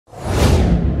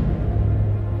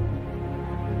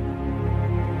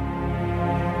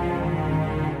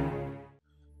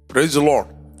Price the lord.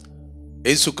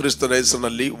 ಯೇಸು ಕ್ರಿಸ್ತನ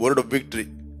ಹೆಸರಿನಲ್ಲಿ word of victory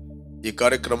ಈ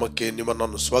ಕಾರ್ಯಕ್ರಮಕ್ಕೆ ನಿಮ್ಮನ್ನು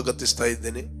ನಾನು ಸ್ವಾಗತಿಸ್ತಾ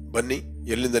ಇದ್ದೇನೆ. ಬನ್ನಿ,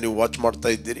 ಎಲ್ಲಿಂದ ನೀವು ವಾಚ್ ಮಾಡ್ತಾ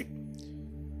ಇದ್ದೀರಿ.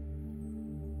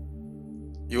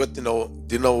 ಇವತ್ತಿನ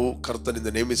ದಿನವು ಕರ್ತನಿಂದ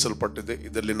ನೇಮಿಸಲ್ಪಟ್ಟಿದೆ.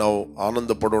 ಇದರಲ್ಲಿ ನಾವು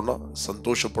ಆನಂದ ಪಡೋಣ,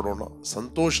 ಸಂತೋಷ ಪಡೋಣ.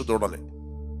 ಸಂತೋಷದೊಡನೆ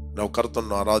ನಾವು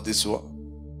ಕರ್ತನನ್ನು ಆರಾಧಿಸುವ.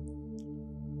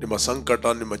 ನಿಮ್ಮ ಸಂಕಟ,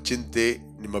 ನಿಮ್ಮ ಚಿಂತೆ,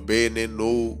 ನಿಮ್ಮ ಬೇನೆ,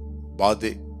 ನೋವು,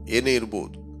 ಬಾಧೆ ಏನೇ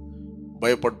ಇರಬಹುದು,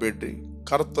 ಭಯಪಡಬೇಡ್ರಿ.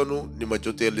 ಕರ್ತನು ನಿಮ್ಮ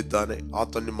ಜೊತೆಯಲ್ಲಿದ್ದಾನೆ.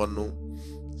 ಆತ ನಿಮ್ಮನ್ನು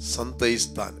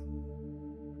ಸಂತೈಸ್ತಾನೆ.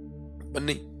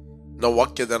 ಬನ್ನಿ, ನಾವು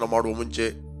ವಾಕ್ಯ ಧ್ಯಾನ ಮಾಡುವ ಮುಂಚೆ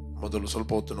ಮೊದಲು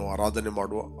ಸ್ವಲ್ಪ ಹೊತ್ತು ನಾವು ಆರಾಧನೆ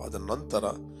ಮಾಡುವ. ಅದರ ನಂತರ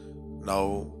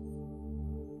ನಾವು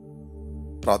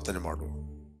ಪ್ರಾರ್ಥನೆ ಮಾಡುವ.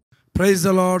 Praise the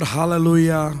lord,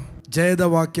 hallelujah. ಜಯದ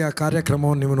ವಾಕ್ಯ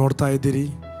ಕಾರ್ಯಕ್ರಮವನ್ನು ನೀವು ನೋಡ್ತಾ ಇದ್ದೀರಿ.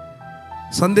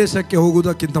 ಸಂದೇಶಕ್ಕೆ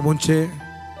ಹೋಗುವುದಕ್ಕಿಂತ ಮುಂಚೆ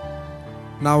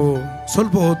ನಾವು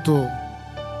ಸ್ವಲ್ಪ ಹೊತ್ತು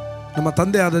ನಮ್ಮ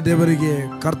ತಂದೆಯಾದ ದೇವರಿಗೆ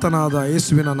ಕರ್ತನಾದ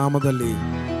ಯೇಸುವಿನ ನಾಮದಲ್ಲಿ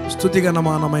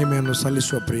ಸ್ತುತಿಗನಮಾನ ಮಹಿಮೆಯನ್ನು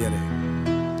ಸಲ್ಲಿಸುವ ಪ್ರಿಯರೇ.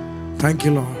 Thank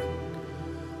you lord.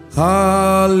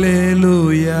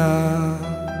 Hallelujah,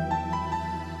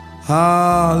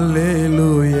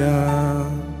 hallelujah,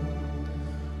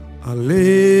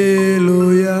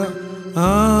 hallelujah,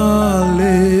 hallelujah.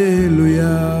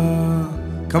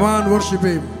 Come on, worship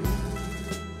Him.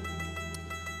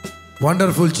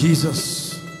 Wonderful Jesus,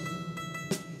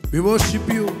 we worship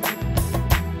you.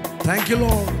 Thank you,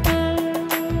 Lord.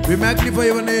 We magnify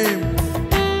your name.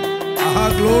 Aha,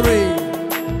 glory.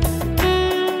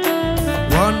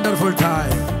 Wonderful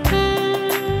time.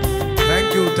 Thank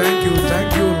you, thank you,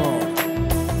 thank you, Lord.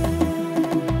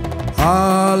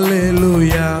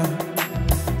 Hallelujah,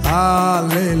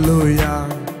 hallelujah,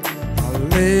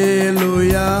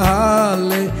 hallelujah,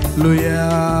 hallelujah,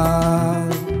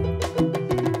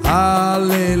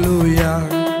 hallelujah,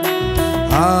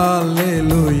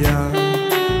 hallelujah,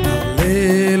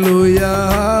 hallelujah,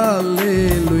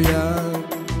 hallelujah.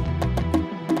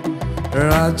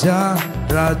 Raja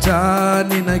Raja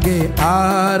ನಿನಗೆ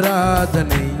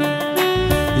ಆರಾಧನೆ,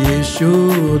 ಯೇಸು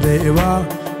ದೇವ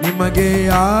ನಿಮಗೆ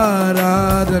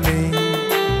ಆರಾಧನೆ.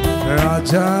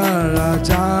 ರಾಜಾ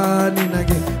ರಾಜಾ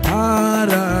ನಿನಗೆ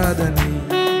ಆರಾಧನೆ,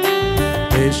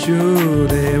 ಯೇಸು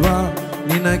ದೇವ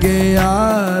ನಿನಗೆ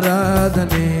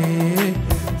ಆರಾಧನೆ.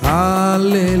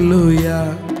 Hallelujah,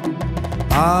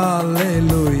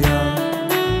 hallelujah,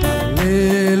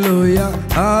 hallelujah,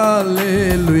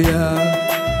 hallelujah.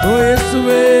 ಓ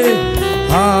ಯೇಸುವೇ,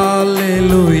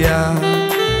 ಹಾಲೆಲೂಯಾ,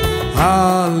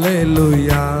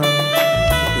 ಹಾಲೆಲೂಯಾ,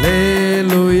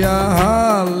 ಹಾಲೆಲೂಯಾ,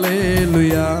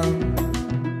 ಹಾಲೆಲೂಯಾ.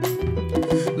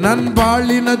 ನನ್ನ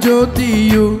ಬಾಳಿನ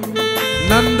ಜ್ಯೋತಿಯು,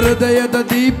 ನನ್ನ ಹೃದಯದ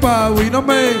ದೀಪವು.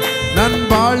 ಇನ್ನೊಮ್ಮೆ, ನನ್ನ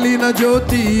ಬಾಳಿನ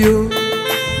ಜ್ಯೋತಿಯು,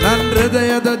 ನನ್ನ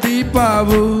ಹೃದಯದ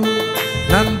ದೀಪವು.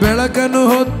 ನನ್ನ ಬೆಳಕನ್ನು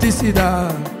ಹೊತ್ತಿಸಿದ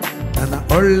ನನ್ನ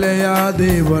ಒಳ್ಳೆಯ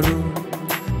ದೇವರು.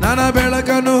 ನನ್ನ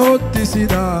ಬೆಳಕನ್ನು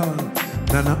ಹೊತ್ತಿಸಿದ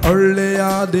ನನ್ನ ಒಳ್ಳೆಯ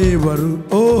ದೇವರು.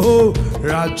 ಓಹೋ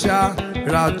ರಾಜ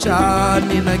ರಾಜ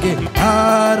ನಿನಗೆ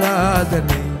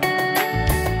ಆರಾಧನೆ,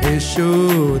 ಯೇಸು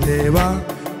ದೇವ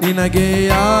ನಿನಗೆ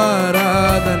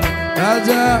ಆರಾಧನೆ. ರಾಜ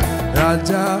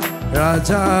ರಾಜ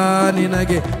ರಾಜ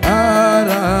ನಿನಗೆ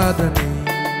ಆರಾಧನೆ,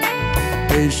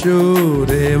 ಯೇಸು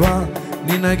ದೇವ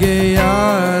ನಿನಗೆ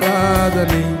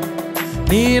ಆರಾಧನೆ.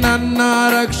 ನೀ ನನ್ನ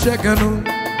ರಕ್ಷಕನು,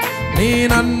 ನೀ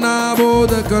ನನ್ನ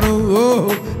ಬೋಧಕನು.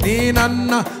 ಓಹ್, ನೀ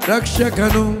ನನ್ನ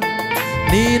ರಕ್ಷಕನು,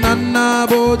 ನೀ ನನ್ನ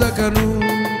ಬೋಧಕನು.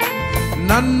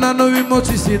 ನನ್ನನ್ನು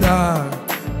ವಿಮೋಚಿಸಿದ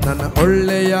ನನ್ನ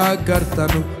ಒಳ್ಳೆಯ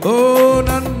ಕರ್ತನು. ಓ,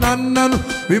 ನನ್ನನ್ನು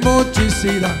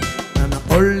ವಿಮೋಚಿಸಿದ ನನ್ನ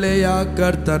ಒಳ್ಳೆಯ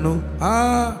ಕರ್ತನು. ಆ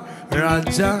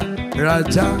ರಾಜ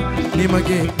ರಾಜ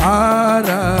ನಿಮಗೆ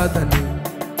ಆರಾಧನೆ,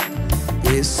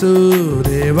 ಯೇಸು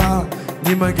ದೇವ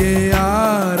ನಿಮಗೆ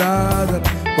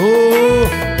ಆರಾಧನೆ. ಓ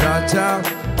ರಾಜ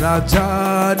ರಾಜ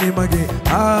ನಿಮಗೆ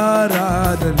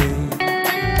ಆರಾಧನೆ,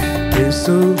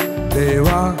 ಯೇಸು ದೇವ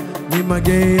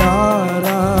ನಿಮಗೆ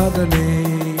ಆರಾಧನೆ.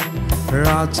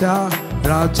 ರಾಜ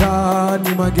ರಾಜ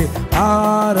ನಿಮಗೆ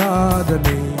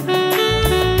ಆರಾಧನೆ,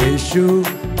 ಯೇಸು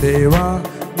ದೇವ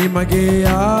ನಿಮಗೆ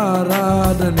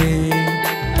ಆರಾಧನೆ.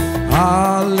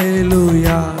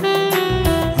 Hallelujah,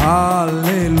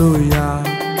 hallelujah,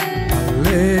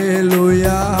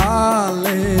 hallelujah,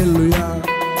 hallelujah.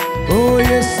 ಓ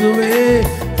ಯೇಸುವೇ,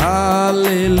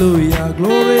 hallelujah,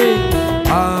 glory,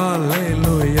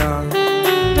 hallelujah,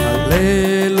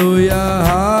 hallelujah,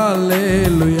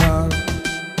 hallelujah.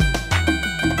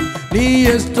 ನೀ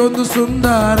ಎಷ್ಟೊಂದು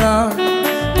ಸುಂದರ,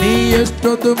 ನೀ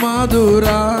ಎಷ್ಟೊಂದು ಮಧುರ,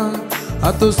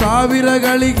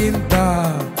 10,000ಗಳಿಗಿಂತ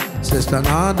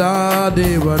ಶ್ರೇಷ್ಠನಾದ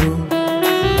ದೇವರು.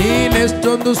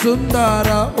 ನೀನೆಷ್ಟೊಂದು ಸುಂದರ,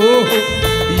 ಓಹೋ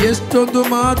ಎಷ್ಟೊಂದು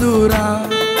ಮಧುರ,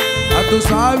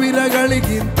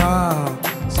 10,000ಗಳಿಗಿಂತ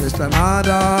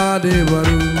ಶ್ರೇಷ್ಠನಾದ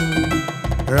ದೇವರು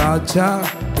ರಾಜ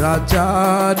ರಾಜ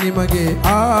ನಿಮಗೆ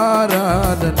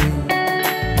ಆರಾಧನೆ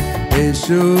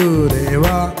ಯೇಸು ದೇವ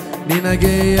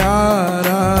ನಿನಗೆ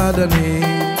ಆರಾಧನೆ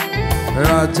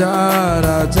ರಾಜ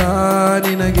ರಾಜ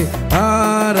ನಿನಗೆ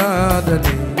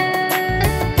ಆರಾಧನೆ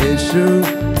ಯೇಸು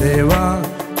ದೇವ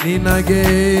ನಿನಗೆ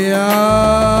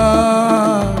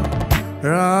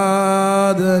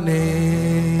ಆರಾಧನೆ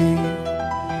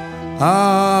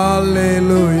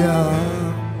Hallelujah.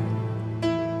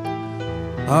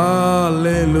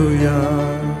 Hallelujah.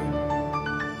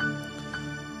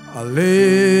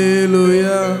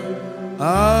 Hallelujah.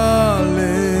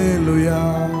 Hallelujah.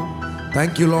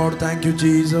 Thank you, Lord. Thank you,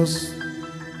 Jesus.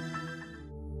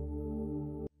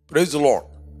 Praise the Lord.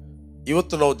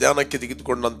 ಇವತ್ತು ನಾವು ಧ್ಯಾನಕ್ಕೆ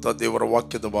ತೆಗೆದುಕೊಂಡಂತ ದೇವರ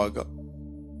ವಾಕ್ಯದ ಭಾಗ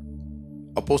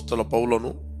ಅಪೊಸ್ತಲ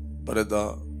ಪೌಲನು ಬರೆದ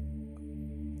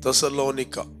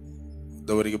ಥೆಸಲೋನಿಕ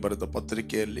ದವರಿಗೆ ಬರೆದ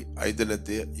ಪತ್ರಿಕೆಯಲ್ಲಿ 5ನೇ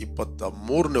ಅಧ್ಯಾಯ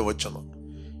 23ನೇ ವಚನ.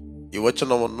 ಈ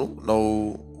ವಚನವನ್ನು ನಾವು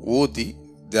ಓದಿ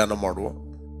ಧ್ಯಾನ ಮಾಡುವ.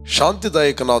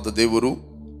 ಶಾಂತಿದಾಯಕನಾದ ದೇವರು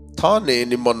ತಾನೇ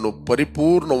ನಿಮ್ಮನ್ನು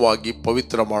ಪರಿಪೂರ್ಣವಾಗಿ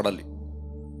ಪವಿತ್ರ ಮಾಡಲಿ.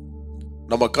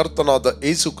 ನಮ್ಮ ಕರ್ತನಾದ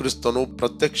ಯೇಸು ಕ್ರಿಸ್ತನು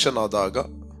ಪ್ರತ್ಯಕ್ಷನಾದಾಗ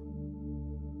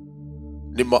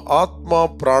ನಿಮ್ಮ ಆತ್ಮ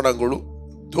ಪ್ರಾಣಗಳು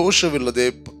ದೋಷವಿಲ್ಲದೆ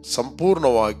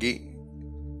ಸಂಪೂರ್ಣವಾಗಿ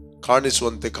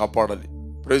ಕಾಣಿಸುವಂತೆ ಕಾಪಾಡಲಿ.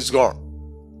 Praise God.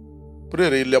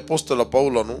 ಪ್ರಿಯರೇ, ಇಲ್ಲಿ ಅಪೊಸ್ತಲ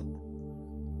ಪೌಲನು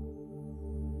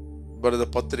ಬರೆದ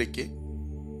ಪತ್ರಿಕೆ,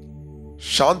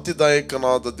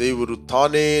 ಶಾಂತಿದಾಯಕನಾದ ದೇವರು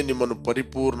ತಾನೇ ನಿಮ್ಮನ್ನು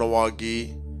ಪರಿಪೂರ್ಣವಾಗಿ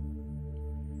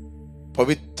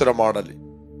ಪವಿತ್ರ ಮಾಡಲಿ.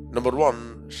 ನಂಬರ್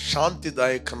 1,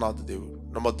 ಶಾಂತಿದಾಯಕನಾದ ದೇವರು.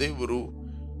 ನಮ್ಮ ದೇವರು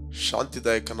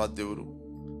ಶಾಂತಿದಾಯಕನಾದ ದೇವರು,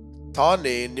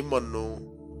 ತಾನೇ ನಿಮ್ಮನ್ನು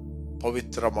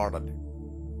ಪವಿತ್ರ ಮಾಡಲಿ.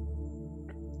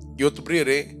 ಇವತ್ತು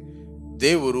ಪ್ರಿಯರೇ,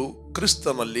 ದೇವರು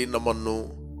ಕ್ರಿಸ್ತನಲ್ಲಿ ನಮ್ಮನ್ನು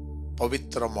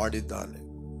ಪವಿತ್ರ ಮಾಡಿದ್ದಾನೆ.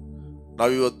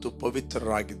 ನಾವಿವತ್ತು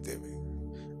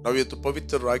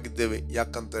ಪವಿತ್ರರಾಗಿದ್ದೇವೆ.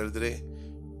 ಯಾಕಂತ ಹೇಳಿದ್ರೆ,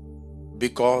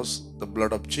 because the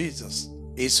blood of Jesus,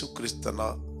 ಯೇಸು ಕ್ರಿಸ್ತನ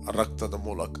ರಕ್ತದ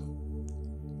ಮೂಲಕ.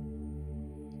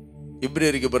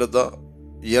 ಇಬ್ರಿಯರಿಗೆ ಬರೆದ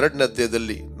 2ನೇ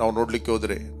ಅಧ್ಯಾಯದಲ್ಲಿ ನಾವು ನೋಡ್ಲಿಕ್ಕೆ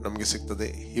ಹೋದರೆ ನಮಗೆ ಸಿಗ್ತದೆ.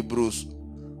 ಹಿಬ್ರೂಸ್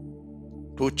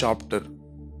 2 ಚಾಪ್ಟರ್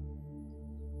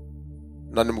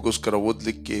ನಾನು ನಿಮಗೋಸ್ಕರ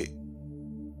ಓದಲಿಕ್ಕೆ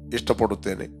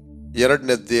ಇಷ್ಟಪಡುತ್ತೇನೆ.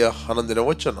 2ನೇ ಅಧ್ಯಾಯ 11ನೇ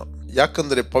ವಚನ.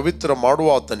 ಯಾಕಂದರೆ ಪವಿತ್ರ ಮಾಡುವ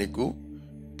ಆತನಿಗೂ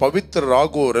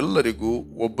ಪವಿತ್ರರಾಗುವವರೆಲ್ಲರಿಗೂ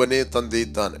ಒಬ್ಬನೇ ತಂದೆ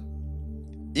ಇದ್ದಾನೆ.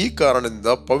 ಈ ಕಾರಣದಿಂದ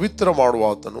ಪವಿತ್ರ ಮಾಡುವ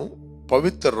ಆತನು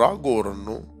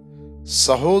ಪವಿತ್ರರಾಗುವವರನ್ನು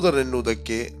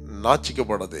ಸಹೋದರನೆನ್ನುವುದಕ್ಕೆ ನಾಚಿಕೆ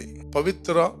ಪಡದೆ,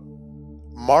 ಪವಿತ್ರ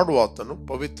ಮಾಡುವ ಆತನು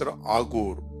ಪವಿತ್ರ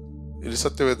ಆಗುವವರು. ಇಲ್ಲಿ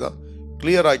ಸತ್ಯವೇದ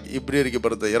ಕ್ಲಿಯರ್ ಆಗಿ ಇಬ್ರಿಯರಿಗೆ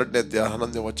ಬರೆದ 2ನೇ ಅಧ್ಯಾಯ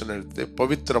 11ನೇ ವಚನ ಹೇಳ್ತದೆ,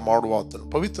 ಪವಿತ್ರ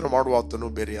ಮಾಡುವ ಆತನು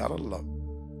ಬೇರೆ ಯಾರಲ್ಲ,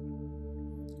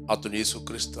 ಆತನು ಯೇಸು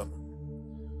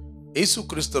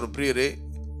ಕ್ರಿಸ್ತನು. ಪ್ರಿಯರೇ,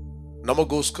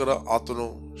 ನಮಗೋಸ್ಕರ ಆತನು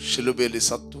ಶಿಲುಬೆಯಲ್ಲಿ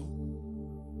ಸತ್ತು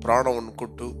ಪ್ರಾಣವನ್ನು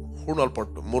ಕೊಟ್ಟು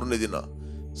ಹೂಣಲ್ಪಟ್ಟು 3ನೇ ದಿನ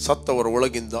ಸತ್ತವರ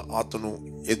ಒಳಗಿಂದ ಆತನು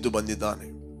ಎದ್ದು ಬಂದಿದ್ದಾನೆ.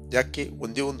 ಯಾಕೆ?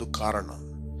 ಒಂದೇ ಒಂದು ಕಾರಣ.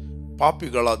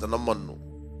 ಪಾಪಿಗಳಾದ ನಮ್ಮನ್ನು,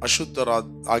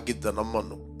 ಆಗಿದ್ದ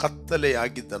ನಮ್ಮನ್ನು,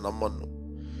 ಕತ್ತಲೆಯಾಗಿದ್ದ ನಮ್ಮನ್ನು,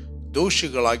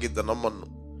 ದೋಷಿಗಳಾಗಿದ್ದ ನಮ್ಮನ್ನು,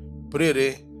 ಪ್ರಿಯರೇ,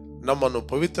 ನಮ್ಮನ್ನು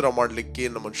ಪವಿತ್ರ ಮಾಡಲಿಕ್ಕೆ,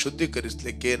 ನಮ್ಮನ್ನು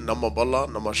ಶುದ್ಧೀಕರಿಸಲಿಕ್ಕೆ ನಮ್ಮ ಬಲ,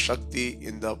 ನಮ್ಮ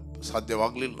ಶಕ್ತಿಯಿಂದ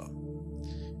ಸಾಧ್ಯವಾಗಲಿಲ್ಲ.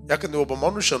 ಯಾಕಂದ್ರೆ ಒಬ್ಬ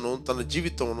ಮನುಷ್ಯನು ತನ್ನ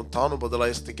ಜೀವಿತವನ್ನು ತಾನು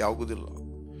ಬದಲಾಯಿಸಲಿಕ್ಕೆ ಆಗುವುದಿಲ್ಲ.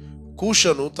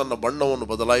 ಕೂಶನು ತನ್ನ ಬಣ್ಣವನ್ನು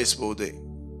ಬದಲಾಯಿಸಬಹುದೇ?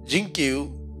 ಜಿಂಕೆಯು,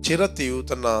 ಚಿರತೆಯು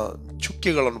ತನ್ನ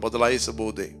ಚುಕ್ಕೆಗಳನ್ನು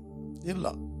ಬದಲಾಯಿಸಬಹುದೇ? ಇಲ್ಲ,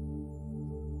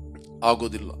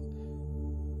 ಆಗುವುದಿಲ್ಲ.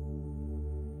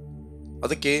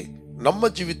 ಅದಕ್ಕೆ ನಮ್ಮ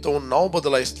ಜೀವಿತವನ್ನು ನಾವು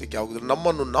ಬದಲಾಯಿಸಲಿಕ್ಕೆ ಆಗುದಿಲ್ಲ,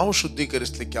 ನಮ್ಮನ್ನು ನಾವು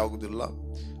ಶುದ್ಧೀಕರಿಸಲಿಕ್ಕೆ ಆಗುದಿಲ್ಲ.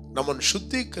 ನಮ್ಮನ್ನು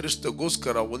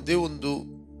ಶುದ್ಧೀಕರಿಸೋದಕ್ಕೋಸ್ಕರ ಒಂದೇ ಒಂದು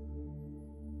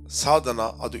ಸಾಧನ,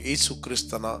 ಅದು ಯೇಸು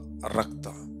ಕ್ರಿಸ್ತನ ರಕ್ತ,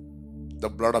 ದ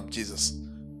ಬ್ಲಡ್ ಆಫ್ ಜೀಸಸ್.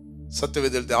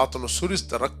 ಸತ್ಯವೇದದಲ್ಲಿ ಆತನು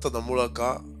ಸುರಿಸಿದ ರಕ್ತದ ಮೂಲಕ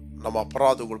ನಮ್ಮ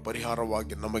ಅಪರಾಧಗಳು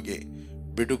ಪರಿಹಾರವಾಗಿ ನಮಗೆ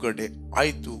ಬಿಡುಗಡೆ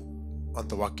ಆಯಿತು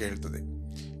ಅಂತ ವಾಕ್ಯ ಹೇಳ್ತದೆ.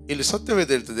 ಇಲ್ಲಿ ಸತ್ಯವೇದ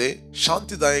ಹೇಳ್ತದೆ,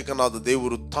 ಶಾಂತಿದಾಯಕನಾದ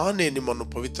ದೇವರು ತಾನೇ ನಿಮ್ಮನ್ನು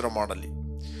ಪವಿತ್ರ ಮಾಡಲಿ.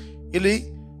 ಇಲ್ಲಿ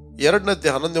 2ನೇ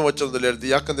ಅಧ್ಯಾಯ 11ನೇ ವಚನದಲ್ಲಿ ಹೇಳ್ತದೆ,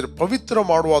 ಯಾಕಂದ್ರೆ ಪವಿತ್ರ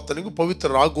ಮಾಡುವ ಆತನಿಗೂ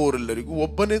ಪವಿತ್ರರಾಗುವವರೆಲ್ಲರಿಗೂ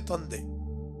ಒಬ್ಬನೇ ತಂದೆ.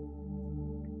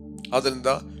 ಆದ್ದರಿಂದ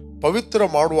ಪವಿತ್ರ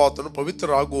ಮಾಡುವ ಆತನು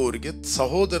ಪವಿತ್ರರಾಗುವವರಿಗೆ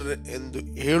ಸಹೋದರ ಎಂದು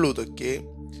ಹೇಳುವುದಕ್ಕೆ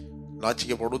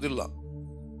ನಾಚಿಕೆ ಪಡುವುದಿಲ್ಲ.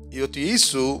 ಇವತ್ತು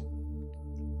ಯೇಸು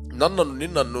ನನ್ನನ್ನು,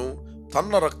 ನಿನ್ನನ್ನು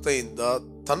ತನ್ನ ರಕ್ತದಿಂದ,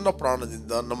 ತನ್ನ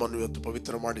ಪ್ರಾಣದಿಂದ ನಮ್ಮನ್ನು ಇವತ್ತು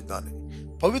ಪವಿತ್ರ ಮಾಡಿದ್ದಾನೆ.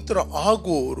 ಪವಿತ್ರ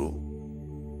ಆಗುವವರು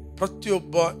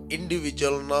ಪ್ರತಿಯೊಬ್ಬ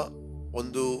ಇಂಡಿವಿಜುವಲ್ನ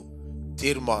ಒಂದು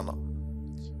ತೀರ್ಮಾನ.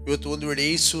 ಇವತ್ತು ಒಂದು ವೇಳೆ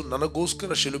ಯೇಸು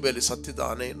ನನಗೋಸ್ಕರ ಶಿಲುಬೆಯಲ್ಲಿ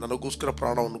ಸತ್ತಿದ್ದಾನೆ, ನನಗೋಸ್ಕರ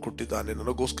ಪ್ರಾಣವನ್ನು ಕೊಟ್ಟಿದ್ದಾನೆ,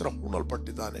 ನನಗೋಸ್ಕರ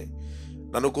ಹೂಣಲ್ಪಟ್ಟಿದ್ದಾನೆ,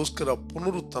 ನನಗೋಸ್ಕರ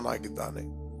ಪುನರುತ್ಥಾನಾಗಿದ್ದಾನೆ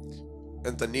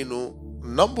ಅಂತ ನೀನು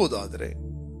ನಂಬುವುದಾದರೆ,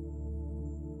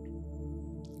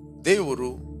 ದೇವರು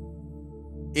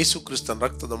ಯೇಸು ಕ್ರಿಸ್ತನ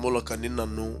ರಕ್ತದ ಮೂಲಕ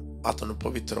ನಿನ್ನನ್ನು ಆತನು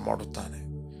ಪವಿತ್ರ ಮಾಡುತ್ತಾನೆ.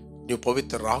 ನೀವು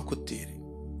ಪವಿತ್ರರಾಗುತ್ತೀರಿ.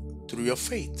 ಥ್ರೂ ಯೋರ್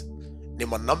ಫೇತ್,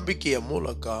 ನಿಮ್ಮ ನಂಬಿಕೆಯ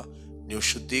ಮೂಲಕ ನೀವು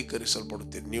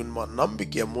ಶುದ್ಧೀಕರಿಸಲ್ಪಡುತ್ತೀರಿ. ನಿಮ್ಮ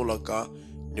ನಂಬಿಕೆಯ ಮೂಲಕ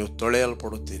ನೀವು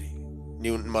ತೊಳೆಯಲ್ಪಡುತ್ತೀರಿ.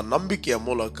 ನಿಮ್ಮ ನಂಬಿಕೆಯ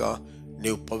ಮೂಲಕ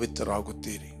ನೀವು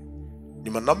ಪವಿತ್ರರಾಗುತ್ತೀರಿ.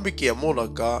 ನಿಮ್ಮ ನಂಬಿಕೆಯ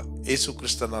ಮೂಲಕ ಯೇಸು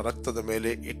ಕ್ರಿಸ್ತನ ರಕ್ತದ ಮೇಲೆ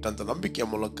ಇಟ್ಟಂತ ನಂಬಿಕೆಯ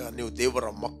ಮೂಲಕ ನೀವು ದೇವರ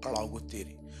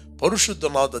ಮಕ್ಕಳಾಗುತ್ತೀರಿ.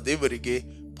 ಪರಿಶುದ್ಧನಾದ ದೇವರಿಗೆ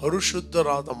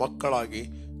ಪರಿಶುದ್ಧರಾದ ಮಕ್ಕಳಾಗಿ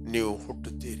ನೀವು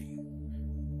ಹುಟ್ಟುತ್ತೀರಿ.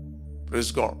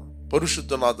 Praise God.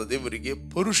 ಪರಿಶುದ್ಧನಾದ ದೇವರಿಗೆ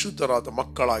ಪರಿಶುದ್ಧರಾದ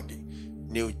ಮಕ್ಕಳಾಗಿ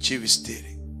ನೀವು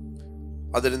ಜೀವಿಸ್ತೀರಿ.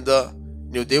 ಅದರಿಂದ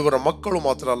ನೀವು ದೇವರ ಮಕ್ಕಳು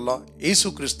ಮಾತ್ರ ಅಲ್ಲ, ಯೇಸು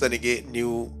ಕ್ರಿಸ್ತನಿಗೆ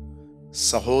ನೀವು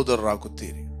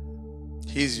ಸಹೋದರರಾಗುತ್ತೀರಿ.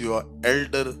 He is your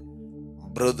elder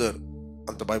brother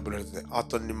ಅಂತ ಬೈಬಲ್ ಹೇಳ್ತದೆ.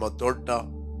 ಆತನು ನಿಮ್ಮ ದೊಡ್ಡ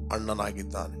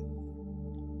ಅಣ್ಣನಾಗಿದ್ದಾನೆ.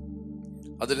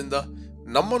 ಅದರಿಂದ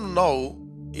ನಮ್ಮನ್ನು ನಾವು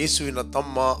ಯೇಸುವಿನ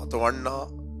ತಮ್ಮ ಅಥವಾ ಅಣ್ಣ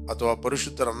ಅಥವಾ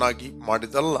ಪರಿಶುದ್ಧರನ್ನಾಗಿ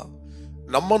ಮಾಡಿದಲ್ಲ.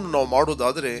 ನಮ್ಮನ್ನು ನಾವು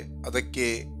ಮಾಡುವುದಾದರೆ ಅದಕ್ಕೆ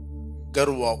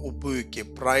ಗರ್ವ, ಉಬ್ಬುವಿಕೆ,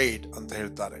 ಪ್ರೈಡ್ ಅಂತ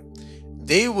ಹೇಳ್ತಾರೆ.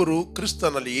 ದೇವರು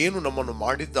ಕ್ರಿಸ್ತನಲ್ಲಿ ಏನು ನಮ್ಮನ್ನು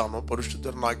ಮಾಡಿದ್ದಾನೋ,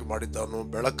 ಪರಿಶುದ್ಧರನ್ನಾಗಿ ಮಾಡಿದ್ದಾನೋ,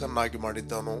 ಬೆಳಕನ್ನಾಗಿ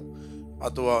ಮಾಡಿದ್ದಾನೋ,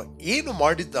 ಅಥವಾ ಏನು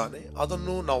ಮಾಡಿದ್ದಾನೆ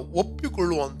ಅದನ್ನು ನಾವು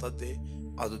ಒಪ್ಪಿಕೊಳ್ಳುವಂಥದ್ದೇ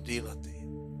ಅದು ದೀನತೆ.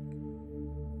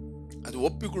 ಅದು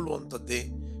ಒಪ್ಪಿಕೊಳ್ಳುವಂಥದ್ದೇ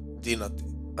ದೀನತೆ.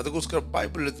 ಅದಕ್ಕೋಸ್ಕರ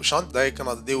ಬೈಬಲ್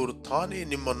ಶಾಂತಿದಾಯಕನಾದ ದೇವರು ತಾನೇ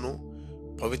ನಿಮ್ಮನ್ನು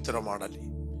ಪವಿತ್ರ ಮಾಡಲಿ.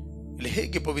 ಇಲ್ಲಿ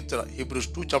ಹೇಗೆ ಪವಿತ್ರ? Hebrews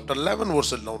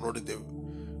 2:11 ನಾವು ನೋಡಿದ್ದೇವೆ.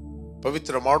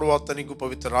 ಪವಿತ್ರ ಮಾಡುವಾತನಿಗೂ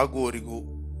ಪವಿತ್ರರಾಗುವವರಿಗೂ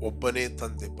ಒಬ್ಬನೇ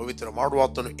ತಂದೆ. ಪವಿತ್ರ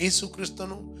ಮಾಡುವಾತನು ಯೇಸು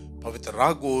ಕ್ರಿಸ್ತನು,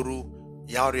 ಪವಿತ್ರರಾಗುವವರು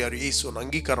ಯಾರು ಯೇಸುವನ್ನು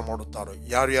ಅಂಗೀಕಾರ ಮಾಡುತ್ತಾರೋ,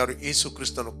 ಯಾರು ಯೇಸು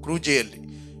ಕ್ರಿಸ್ತನು ಕ್ರೂಜೆಯಲ್ಲಿ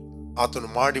ಆತನು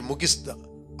ಮಾಡಿ ಮುಗಿಸಿದ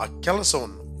ಆ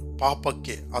ಕೆಲಸವನ್ನು,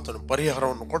 ಪಾಪಕ್ಕೆ ಆತನು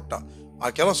ಪರಿಹಾರವನ್ನು ಕೊಟ್ಟ ಆ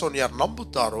ಕೆಲಸವನ್ನು ಯಾರು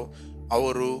ನಂಬುತ್ತಾರೋ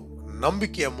ಅವರು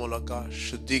ನಂಬಿಕೆಯ ಮೂಲಕ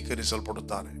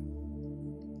ಶುದ್ಧೀಕರಿಸಲ್ಪಡುತ್ತಾರೆ.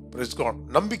 Praise God.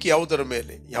 ನಂಬಿಕೆ ಯಾವುದರ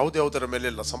ಮೇಲೆ? ಯಾವುದರ ಮೇಲೆ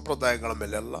ಅಲ್ಲ, ಸಂಪ್ರದಾಯಗಳ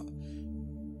ಮೇಲೆ ಅಲ್ಲ.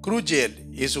 ಕ್ರೂಜೆಯಲ್ಲಿ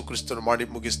ಯೇಸು ಕ್ರಿಸ್ತನು ಮಾಡಿ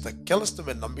ಮುಗಿಸಿದ ಕೆಲಸದ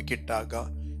ಮೇಲೆ ನಂಬಿಕೆ ಇಟ್ಟಾಗ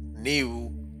ನೀವು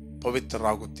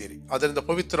ಪವಿತ್ರರಾಗುತ್ತೀರಿ. ಅದರಿಂದ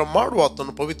ಪವಿತ್ರ ಮಾಡುವ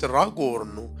ಆತನು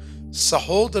ಪವಿತ್ರರಾಗುವವರನ್ನು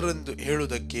ಸಹೋದರೆಂದು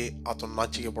ಹೇಳುವುದಕ್ಕೆ ಆತನು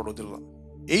ನಾಚಿಕೆ ಪಡುವುದಿಲ್ಲ.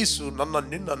 ಯೇಸು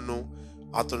ನಿನ್ನನ್ನು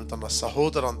ಆತನು ತನ್ನ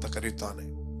ಸಹೋದರ ಅಂತ ಕರೀತಾನೆ.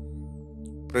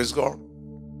 Praise God.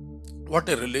 What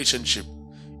A relationship!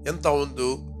 ಎಂಥ ಒಂದು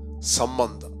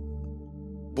ಸಂಬಂಧ!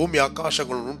 ಭೂಮಿ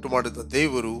ಆಕಾಶಗಳನ್ನು ಉಂಟು ಮಾಡಿದ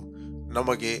ದೇವರು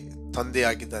ನಮಗೆ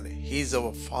ತಂದೆಯಾಗಿದ್ದಾನೆ. He is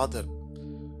our father.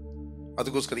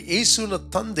 ಅದಕ್ಕೋಸ್ಕರ ಯೇಸುವಿನ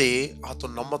ತಂದೆ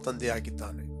ಆತನು ನಮ್ಮ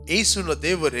ತಂದೆಯಾಗಿದ್ದಾನೆ. ಯೇಸುವಿನ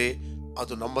ದೇವರೇ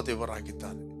ಅದು ನಮ್ಮ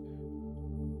ದೇವರಾಗಿದ್ದಾನೆ.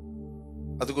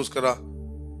 ಅದಕ್ಕೋಸ್ಕರ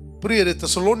ಪ್ರಿಯರೇ,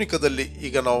 ಥೆಸಲೋನಿಕದಲ್ಲಿ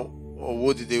ಈಗ ನಾವು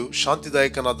ಓದಿದೆವು,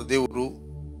 ಶಾಂತಿದಾಯಕನಾದ ದೇವರು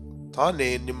ತಾನೇ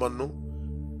ನಿಮ್ಮನ್ನು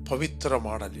ಪವಿತ್ರ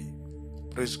ಮಾಡಲಿ.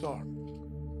 Praise God.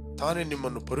 ತಾನೇ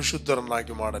ನಿಮ್ಮನ್ನು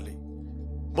ಪರಿಶುದ್ಧರನ್ನಾಗಿ ಮಾಡಲಿ.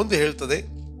 ಮುಂದೆ ಹೇಳ್ತದೆ,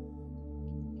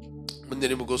 ಮುಂದೆ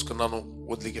ನಿಮಗೋಸ್ಕರ ನಾನು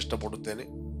ಓದಲಿಕ್ಕೆ ಇಷ್ಟಪಡುತ್ತೇನೆ.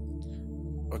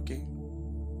 ಓಕೆ.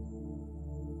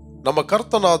 ನಮ್ಮ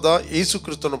ಕರ್ತನಾದ ಯೇಸು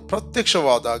ಕ್ರಿಸ್ತನು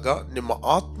ಪ್ರತ್ಯಕ್ಷವಾದಾಗ ನಿಮ್ಮ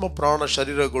ಆತ್ಮ ಪ್ರಾಣ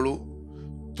ಶರೀರಗಳು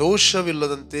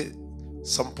ದೋಷವಿಲ್ಲದಂತೆ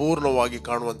ಸಂಪೂರ್ಣವಾಗಿ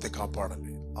ಕಾಣುವಂತೆ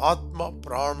ಕಾಪಾಡಲಿ. ಆತ್ಮ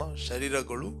ಪ್ರಾಣ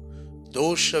ಶರೀರಗಳು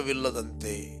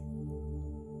ದೋಷವಿಲ್ಲದಂತೆ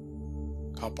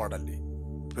ಕಾಪಾಡಲಿ.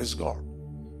 Praise God.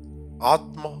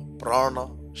 ಆತ್ಮ ಪ್ರಾಣ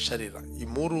ಶರೀರ, ಈ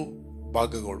ಮೂರು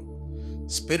ಭಾಗಗಳು,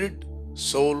 ಸ್ಪಿರಿಟ್,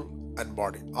 ಸೋಲ್ ಅಂಡ್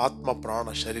ಬಾಡಿ. ಆತ್ಮ ಪ್ರಾಣ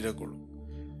ಶರೀರಗಳು.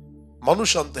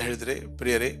 ಮನುಷ್ಯ ಅಂತ ಹೇಳಿದ್ರೆ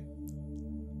ಪ್ರಿಯರೇ,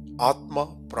 ಆತ್ಮ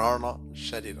ಪ್ರಾಣ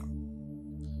ಶರೀರ.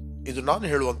 ಇದು ನಾನು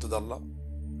ಹೇಳುವಂಥದ್ದಲ್ಲ,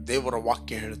 ದೇವರ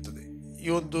ವಾಕ್ಯ ಹೇಳುತ್ತದೆ. ಈ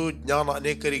ಒಂದು ಜ್ಞಾನ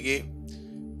ಅನೇಕರಿಗೆ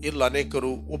ಇಲ್ಲ,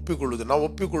 ಅನೇಕರು ಒಪ್ಪಿಕೊಳ್ಳುವುದು. ನಾವು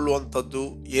ಒಪ್ಪಿಕೊಳ್ಳುವಂಥದ್ದು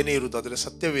ಏನೇ ಇರುವುದಾದರೆ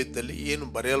ಸತ್ಯವೇದದಲ್ಲಿ ಏನು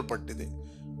ಬರೆಯಲ್ಪಟ್ಟಿದೆ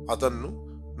ಅದನ್ನು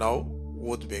ನಾವು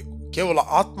ಓದಬೇಕು. ಕೇವಲ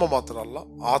ಆತ್ಮ ಮಾತ್ರ ಅಲ್ಲ,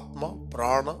 ಆತ್ಮ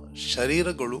ಪ್ರಾಣ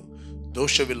ಶರೀರಗಳು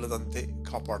ದೋಷವಿಲ್ಲದಂತೆ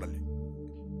ಕಾಪಾಡಲಿ.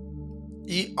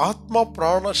 ಈ ಆತ್ಮ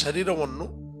ಪ್ರಾಣ ಶರೀರವನ್ನು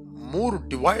ಮೂರು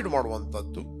ಡಿವೈಡ್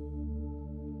ಮಾಡುವಂಥದ್ದು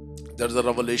that is the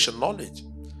revelation knowledge.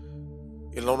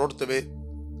 ಇಲ್ಲಿ ನಾವು ನೋಡ್ತೇವೆ,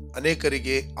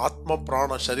 ಅನೇಕರಿಗೆ ಆತ್ಮ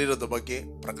ಪ್ರಾಣ ಶರೀರದ ಬಗ್ಗೆ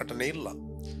ಪ್ರಕಟಣೆ ಇಲ್ಲ.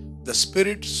 The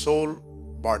spirit, soul,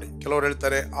 body. ಕೆಲವರು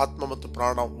ಹೇಳ್ತಾರೆ ಆತ್ಮ ಮತ್ತು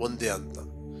ಪ್ರಾಣ ಒಂದೇ ಅಂತ.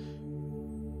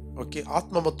 ಓಕೆ,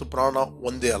 ಆತ್ಮ ಮತ್ತು ಪ್ರಾಣ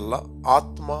ಒಂದೇ ಅಲ್ಲ,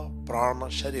 ಆತ್ಮ ಪ್ರಾಣ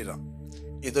ಶರೀರ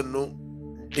ಇದನ್ನು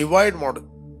ಡಿವೈಡ್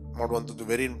ಮಾಡುವಂಥದ್ದು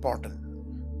very important.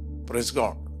 Praise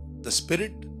God. The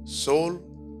spirit, soul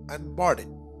and body.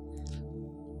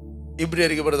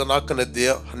 ಇಬ್ರಿಯರಿಗೆ ಬರೆದ 4ನೇ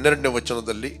ಅಧ್ಯಾಯ 12ನೇ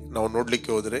ವಚನದಲ್ಲಿ ನಾವು ನೋಡ್ಲಿಕ್ಕೆ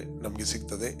ಹೋದರೆ ನಮಗೆ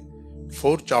ಸಿಗ್ತದೆ.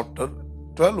 4th chapter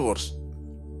 12th verse.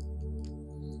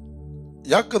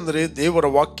 ಯಾಕಂದರೆ ದೇವರ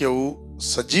ವಾಕ್ಯವು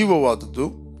ಸಜೀವವಾದದ್ದು,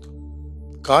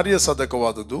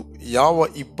 ಕಾರ್ಯಸಾಧಕವಾದದ್ದು, ಯಾವ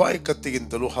ಇಬ್ಬಾಯಿ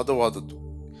ಕತ್ತಿಗಿಂತಲೂ ಹದವಾದದ್ದು,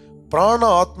 ಪ್ರಾಣ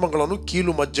ಆತ್ಮಗಳನ್ನು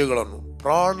ಕೀಲು ಮಜ್ಜೆಗಳನ್ನು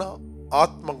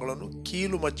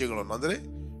ಅಂದರೆ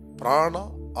ಪ್ರಾಣ,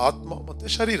 ಆತ್ಮ ಮತ್ತು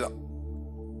ಶರೀರ.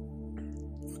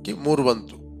 ಓಕೆ, 3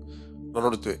 ಬಂತು. ನಾವು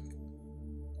ನೋಡ್ತೇವೆ,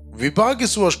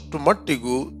 ವಿಭಾಗಿಸುವಷ್ಟು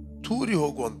ಮಟ್ಟಿಗೂ ತೂರಿ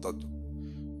ಹೋಗುವಂಥದ್ದು.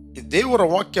 ಈ ದೇವರ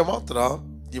ವಾಕ್ಯ ಮಾತ್ರ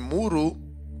ಈ ಮೂರು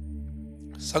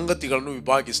ಸಂಗತಿಗಳನ್ನು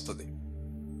ವಿಭಾಗಿಸ್ತದೆ.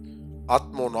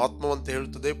 ಆತ್ಮವನ್ನು ಆತ್ಮವಂತ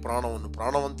ಹೇಳ್ತದೆ, ಪ್ರಾಣವನ್ನು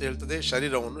ಪ್ರಾಣವಂತ ಹೇಳ್ತದೆ,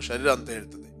 ಶರೀರವನ್ನು ಶರೀರ ಅಂತ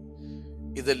ಹೇಳ್ತದೆ.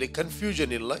 ಇದರಲ್ಲಿ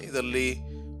ಕನ್ಫ್ಯೂಷನ್ ಇಲ್ಲ, ಇದರಲ್ಲಿ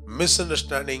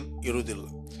ಮಿಸ್ಅಂಡರ್ಸ್ಟ್ಯಾಂಡಿಂಗ್ ಇರುವುದಿಲ್ಲ.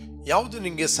 ಯಾವುದು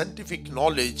ನಿನಗೆ ಸೈಂಟಿಫಿಕ್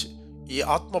ನಾಲೆಜ್ ಈ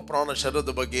ಆತ್ಮ ಪ್ರಾಣ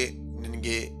ಶರೀರದ ಬಗ್ಗೆ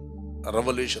ನಿನಗೆ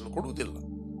ರೆವಲ್ಯೂಷನ್ ಕೊಡುವುದಿಲ್ಲ.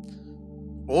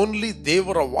 ಓನ್ಲಿ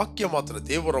ದೇವರ ವಾಕ್ಯ ಮಾತ್ರ.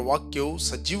 ದೇವರ ವಾಕ್ಯವು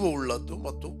ಸಜೀವವುಳ್ಳದ್ದು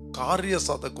ಮತ್ತು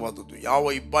ಕಾರ್ಯಸಾಧಕವಾದದ್ದು, ಯಾವ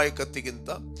ಇಬ್ಬಾಯಿ ಕತ್ತಿಗಿಂತ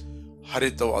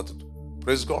ಹರಿತವಾದದ್ದು.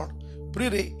 Praise God.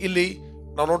 ಪ್ರಿಯರೇ, ಇಲ್ಲಿ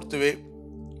ನಾವು ನೋಡ್ತೇವೆ,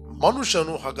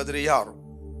 ಮನುಷ್ಯನು ಹಾಗಾದರೆ ಯಾರು?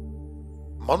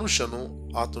 ಮನುಷ್ಯನು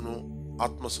ಆತನು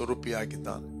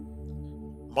ಆತ್ಮಸ್ವರೂಪಿಯಾಗಿದ್ದಾನೆ.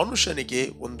 ಮನುಷ್ಯನಿಗೆ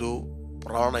ಒಂದು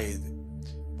ಪ್ರಾಣ ಇದೆ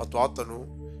ಮತ್ತು ಆತನು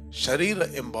ಶರೀರ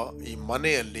ಎಂಬ ಈ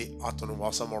ಮನೆಯಲ್ಲಿ ಆತನು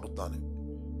ವಾಸ ಮಾಡುತ್ತಾನೆ.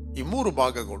 ಈ ಮೂರು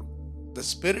ಭಾಗಗಳು, the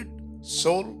spirit,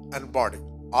 soul and body,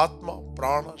 ಆತ್ಮ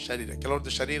ಪ್ರಾಣ ಶರೀರ.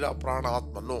 ಕೆಲವೊಂದು ಶರೀರ ಪ್ರಾಣ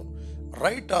ಆತ್ಮನು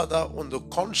ರೈಟ್ ಆದ ಒಂದು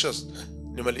ಕಾನ್ಷಿಯಸ್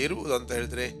ನಿಮ್ಮಲ್ಲಿ ಇರುವುದಂತ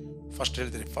ಹೇಳಿದ್ರೆ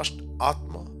ಫಸ್ಟ್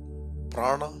ಆತ್ಮ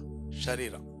ಪ್ರಾಣ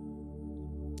ಶರೀರ.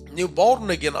 ನೀವು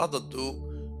ಬಾರ್ನ್ ಅಗೇನ್ ಆದದ್ದು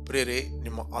ಪ್ರೇರೆ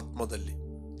ನಿಮ್ಮ ಆತ್ಮದಲ್ಲಿ.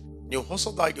 ನೀವು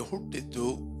ಹೊಸದಾಗಿ ಹುಟ್ಟಿದ್ದು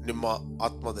ನಿಮ್ಮ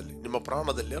ಆತ್ಮದಲ್ಲಿ, ನಿಮ್ಮ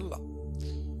ಪ್ರಾಣದಲ್ಲಿ ಅಲ್ಲ.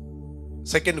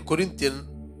 2 ಕೊರಿಂಥಿಯನ್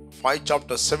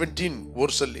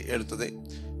 5:17 ಹೇಳ್ತದೆ.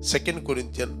 2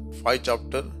 ಕೊರಿಂಥಿಯನ್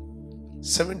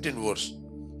 5:17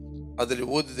 ಅದರಲ್ಲಿ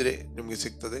ಓದಿದರೆ ನಿಮಗೆ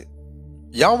ಸಿಗ್ತದೆ.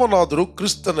 ಯಾವನಾದರೂ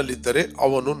ಕ್ರಿಸ್ತನಲ್ಲಿದ್ದರೆ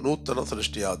ಅವನು ನೂತನ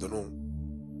ಸೃಷ್ಟಿಯಾದನು.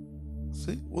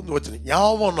 ಒಂದು ವಚನ,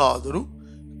 ಯಾವನಾದರೂ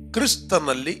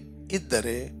ಕ್ರಿಸ್ತನಲ್ಲಿ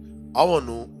ಇದ್ದರೆ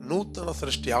ಅವನು ನೂತನ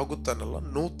ಸೃಷ್ಟಿ ಆಗುತ್ತಾನಲ್ಲ,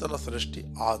 ನೂತನ ಸೃಷ್ಟಿ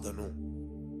ಆದನು.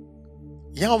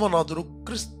 ಯಾವನಾದರೂ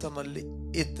ಕ್ರಿಸ್ತನಲ್ಲಿ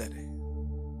ಇದ್ದರೆ,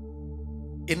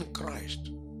 ಇನ್ ಕ್ರೈಸ್ಟ್,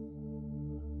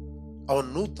 ಅವನು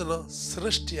ನೂತನ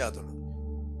ಸೃಷ್ಟಿಯಾದನು.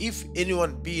 If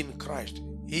anyone B in Christ,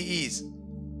 he is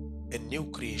A new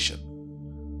creation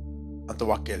ಅಂತ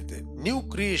ವಾಕ್ಯ ಹೇಳ್ತೇವೆ. ನ್ಯೂ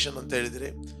ಕ್ರಿಯೇಷನ್ ಅಂತ ಹೇಳಿದರೆ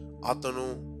ಆತನು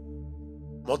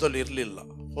ಮೊದಲು ಇರಲಿಲ್ಲ,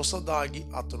 ಹೊಸದಾಗಿ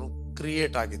ಆತನು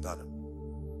ಕ್ರಿಯೇಟ್ ಆಗಿದ್ದಾನೆ.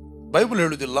 ಬೈಬಲ್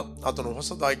ಹೇಳುವುದಿಲ್ಲ ಆತನು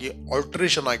ಹೊಸದಾಗಿ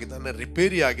ಆಲ್ಟ್ರೇಷನ್ ಆಗಿದ್ದಾನೆ,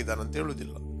 ರಿಪೇರಿ ಆಗಿದ್ದಾನೆ ಅಂತ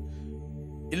ಹೇಳುವುದಿಲ್ಲ.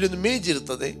 ಇಲ್ಲೊಂದು ಮೇಜ್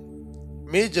ಇರ್ತದೆ,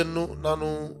 ಮೇಜನ್ನು ನಾನು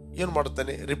ಏನು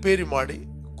ಮಾಡ್ತೇನೆ, ರಿಪೇರಿ ಮಾಡಿ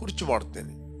ಕುರ್ಚಿ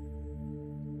ಮಾಡ್ತೇನೆ.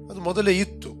 ಅದು ಮೊದಲೇ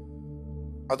ಇತ್ತು,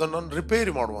 ಅದನ್ನು ನಾನು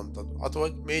ರಿಪೇರಿ ಮಾಡುವಂಥದ್ದು. ಅಥವಾ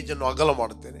ಮೇಜನ್ನು ಅಗಲ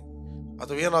ಮಾಡ್ತೇನೆ,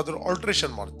 ಅಥವಾ ಏನಾದರೂ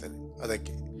ಆಲ್ಟ್ರೇಷನ್ ಮಾಡ್ತೇನೆ.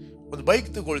 ಅದಕ್ಕೆ ಒಂದು ಬೈಕ್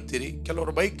ತಗೊಳ್ತೀರಿ,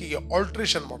 ಕೆಲವರು ಬೈಕಿಗೆ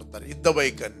ಆಲ್ಟ್ರೇಷನ್ ಮಾಡ್ತಾರೆ, ಇದ್ದ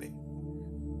ಬೈಕನ್ನೇ.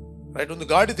 ರೈಟ್, ಒಂದು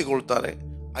ಗಾಡಿ ತಗೊಳ್ತಾರೆ,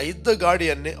 ಆ ಇದ್ದ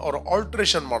ಗಾಡಿಯನ್ನೇ ಅವರು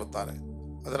ಆಲ್ಟ್ರೇಷನ್ ಮಾಡ್ತಾರೆ.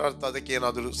 ಅದರ ಅರ್ಥ ಅದಕ್ಕೆ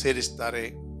ಏನಾದರೂ ಸೇರಿಸ್ತಾರೆ,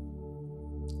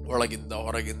 ಒಳಗಿಂದ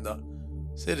ಹೊರಗಿಂದ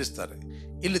ಸೇರಿಸ್ತಾರೆ.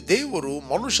 ಇಲ್ಲಿ ದೇವರು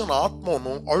ಮನುಷ್ಯನ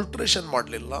ಆತ್ಮವನ್ನು ಆಲ್ಟ್ರೇಷನ್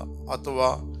ಮಾಡಲಿಲ್ಲ ಅಥವಾ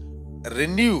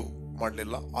ರಿನ್ಯೂ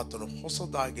ಮಾಡಲಿಲ್ಲ, ಆತನು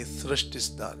ಹೊಸದಾಗಿ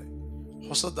ಸೃಷ್ಟಿಸಿದ್ದಾನೆ,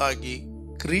 ಹೊಸದಾಗಿ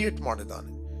ಕ್ರಿಯೇಟ್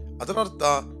ಮಾಡಿದ್ದಾನೆ. ಅದರರ್ಥ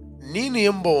ನೀನು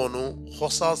ಎಂಬವನು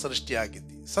ಹೊಸ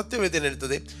ಸೃಷ್ಟಿಯಾಗಿದ್ದಿ. ಸತ್ಯವೇದನೆ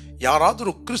ಹೇಳ್ತದೆ,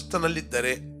 ಯಾರಾದರೂ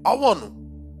ಕ್ರಿಸ್ತನಲ್ಲಿದ್ದರೆ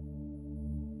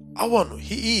ಅವನು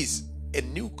he is A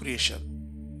new creation.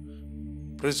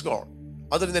 Praise God.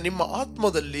 ಅದರಿಂದ ನಿಮ್ಮ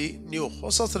ಆತ್ಮದಲ್ಲಿ ನೀವು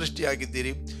ಹೊಸ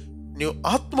ಸೃಷ್ಟಿಯಾಗಿದ್ದೀರಿ. ನೀವು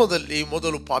ಆತ್ಮದಲ್ಲಿ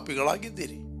ಮೊದಲು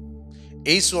ಪಾಪಿಗಳಾಗಿದ್ದೀರಿ.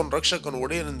 ಯೇಸುವನ್ನು ರಕ್ಷಕನು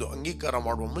ಒಡೆಯನೆಂದು ಅಂಗೀಕಾರ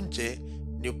ಮಾಡುವ ಮುಂಚೆ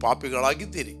ನೀವು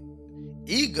ಪಾಪಿಗಳಾಗಿದ್ದೀರಿ.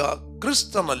 ಈಗ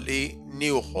ಕ್ರಿಸ್ತನಲ್ಲಿ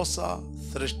ನೀವು ಹೊಸ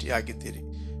ಸೃಷ್ಟಿಯಾಗಿದ್ದೀರಿ.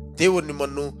 ದೇವರು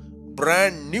ನಿಮ್ಮನ್ನು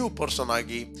ಬ್ರ್ಯಾಂಡ್ ನ್ಯೂ ಪರ್ಸನ್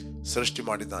ಆಗಿ ಸೃಷ್ಟಿ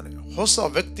ಮಾಡಿದ್ದಾನೆ, ಹೊಸ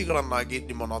ವ್ಯಕ್ತಿಗಳನ್ನಾಗಿ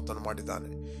ನಿಮ್ಮನ್ನು ಆತನು ಮಾಡಿದ್ದಾನೆ.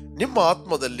 ನಿಮ್ಮ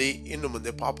ಆತ್ಮದಲ್ಲಿ ಇನ್ನು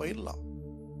ಮುಂದೆ ಪಾಪ ಇಲ್ಲ.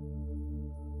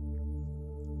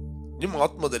 ನಿಮ್ಮ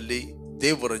ಆತ್ಮದಲ್ಲಿ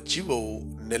ದೇವರ ಜೀವವು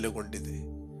ನೆಲೆಗೊಂಡಿದೆ.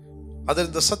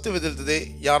 ಅದರಿಂದ ಸತ್ಯವೇದಿರುತ್ತದೆ,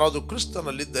 ಯಾರಾದರೂ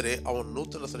ಕ್ರಿಸ್ತನಲ್ಲಿದ್ದರೆ ಅವನು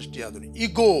ನೂತನ ಸೃಷ್ಟಿಯಾದನು.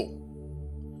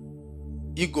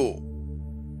 ಈಗೋ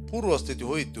ಪೂರ್ವ ಸ್ಥಿತಿ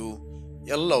ಹೋಯಿತು,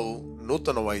 ಎಲ್ಲವೂ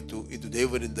ನೂತನವಾಯಿತು, ಇದು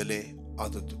ದೇವರಿಂದಲೇ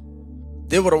ಆದದ್ದು.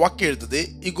 ದೇವರ ವಾಕ್ಯ ಹೇಳ್ತದೆ,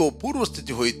 ಈಗೋ ಪೂರ್ವ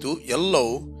ಸ್ಥಿತಿ ಹೋಯಿತು,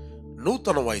 ಎಲ್ಲವೂ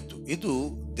ನೂತನವಾಯಿತು, ಇದು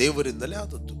ದೇವರಿಂದಲೇ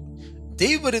ಆದದ್ದು.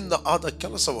 ದೇವರಿಂದ ಆದ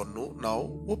ಕೆಲಸವನ್ನು ನಾವು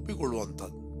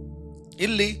ಒಪ್ಪಿಕೊಳ್ಳುವಂಥದ್ದು.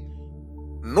 ಇಲ್ಲಿ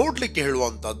ನೋಡ್ಲಿಕ್ಕೆ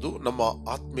ಹೇಳುವಂಥದ್ದು ನಮ್ಮ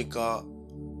ಆತ್ಮಿಕ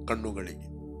ಕಣ್ಣುಗಳಿಗೆ.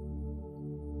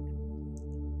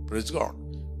 Praise God.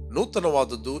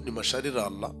 ನೂತನವಾದದ್ದು ನಿಮ್ಮ ಶರೀರ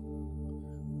ಅಲ್ಲ,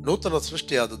 ನೂತನ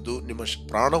ಸೃಷ್ಟಿಯಾದದ್ದು ನಿಮ್ಮ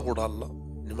ಪ್ರಾಣ ಕೂಡ ಅಲ್ಲ,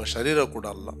 ನಿಮ್ಮ ಶರೀರ ಕೂಡ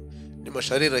ಅಲ್ಲ. ನಿಮ್ಮ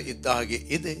ಶರೀರ ಇದ್ದ ಹಾಗೆ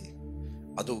ಇದೆ.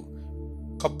 ಅದು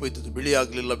ಕಪ್ಪು ಇದ್ದದ್ದು ಬಿಳಿ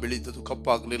ಆಗಲಿಲ್ಲ, ಬಿಳಿ ಇದ್ದದ್ದು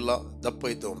ಕಪ್ಪಾಗಲಿಲ್ಲ, ದಪ್ಪ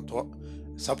ಇದ್ದವಂತ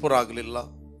ಸಪುರ ಆಗಲಿಲ್ಲ.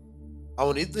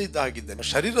 ಅವನು ಇದ್ದ ಹಾಗಿದ್ದಾನೆ.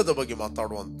 ಶರೀರದ ಬಗ್ಗೆ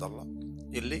ಮಾತಾಡುವಂತಲ್ಲ,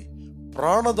 ಇಲ್ಲಿ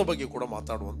ಪ್ರಾಣದ ಬಗ್ಗೆ ಕೂಡ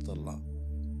ಮಾತಾಡುವಂತಲ್ಲ.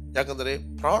 ಯಾಕಂದರೆ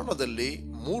ಪ್ರಾಣದಲ್ಲಿ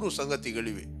 3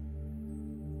 ಸಂಗತಿಗಳಿವೆ.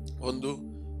 ಒಂದು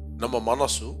ನಮ್ಮ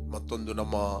ಮನಸ್ಸು, ಮತ್ತೊಂದು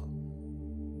ನಮ್ಮ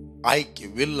ಆಯ್ಕೆ,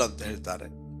 ವಿಲ್ ಅಂತ ಹೇಳ್ತಾರೆ.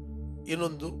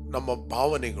 ಇನ್ನೊಂದು ನಮ್ಮ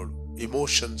ಭಾವನೆಗಳು,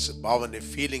 ಇಮೋಷನ್ಸ್, ಭಾವನೆ,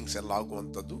 ಫೀಲಿಂಗ್ಸ್ ಎಲ್ಲ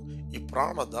ಆಗುವಂಥದ್ದು ಈ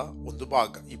ಪ್ರಾಣದ ಒಂದು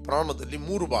ಭಾಗ. ಈ ಪ್ರಾಣದಲ್ಲಿ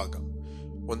 3 ಭಾಗ.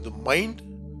 ಒಂದು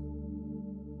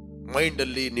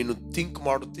ಮೈಂಡಲ್ಲಿ ನೀನು ಥಿಂಕ್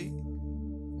ಮಾಡುತ್ತಿ,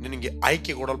 ನಿನಗೆ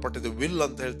ಆಯ್ಕೆ ಕೊಡಲ್ಪಟ್ಟಿದೆ. ವಿಲ್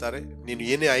ಅಂತ ಹೇಳ್ತಾರೆ, ನೀನು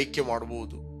ಏನೇ ಆಯ್ಕೆ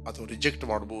ಮಾಡಬಹುದು ಅಥವಾ ರಿಜೆಕ್ಟ್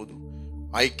ಮಾಡಬಹುದು.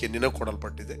 ಆಯ್ಕೆ ನಿನಗೆ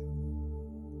ಕೊಡಲ್ಪಟ್ಟಿದೆ.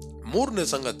 ಮೂರನೇ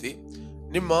ಸಂಗತಿ,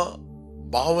 ನಿಮ್ಮ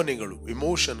ಭಾವನೆಗಳು,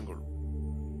 ಇಮೋಷನ್ಗಳು.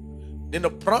 ನಿನ್ನ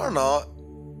ಪ್ರಾಣ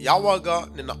ಯಾವಾಗ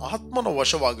ನಿನ್ನ ಆತ್ಮನ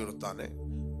ವಶವಾಗಿರುತ್ತಾನೆ,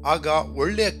 ಆಗ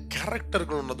ಒಳ್ಳೆಯ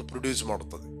ಕ್ಯಾರೆಕ್ಟರ್ಗಳನ್ನು ಅದು ಪ್ರೊಡ್ಯೂಸ್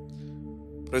ಮಾಡುತ್ತದೆ.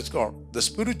 Praise God. ದ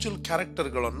ಸ್ಪಿರಿಚುವಲ್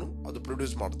ಕ್ಯಾರೆಕ್ಟರ್ಗಳನ್ನು ಅದು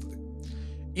ಪ್ರೊಡ್ಯೂಸ್ ಮಾಡುತ್ತದೆ.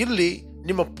 ಇಲ್ಲಿ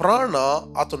ನಿಮ್ಮ ಪ್ರಾಣ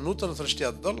ಆತ ನೂತನ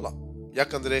ಸೃಷ್ಟಿಯಾದದಲ್ಲ.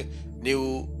 ಯಾಕಂದ್ರೆ ನೀವು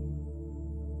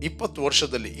 20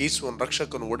 ವರ್ಷದಲ್ಲಿ ಯೇಸುವನ್ನು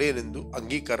ರಕ್ಷಕನ ಒಡೆಯನೆಂದು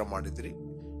ಅಂಗೀಕಾರ ಮಾಡಿದಿರಿ.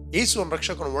 ಯೇಸುವನ್ನು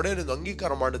ರಕ್ಷಕನ ಒಡೆಯನೆಂದು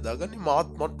ಅಂಗೀಕಾರ ಮಾಡಿದಾಗ ನಿಮ್ಮ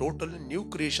ಆತ್ಮ ಟೋಟಲಿ ನ್ಯೂ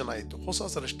ಕ್ರಿಯೇಷನ್ ಆಯಿತು, ಹೊಸ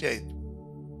ಸೃಷ್ಟಿ ಆಯಿತು.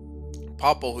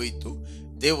 ಪಾಪ ಹೋಯಿತು.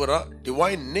 ದೇವರ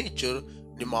ಡಿವೈನ್ ನೇಚರ್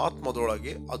ನಿಮ್ಮ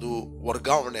ಆತ್ಮದೊಳಗೆ ಅದು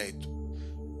ವರ್ಗಾವಣೆ ಆಯಿತು.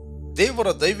 ದೇವರ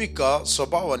ದೈವಿಕ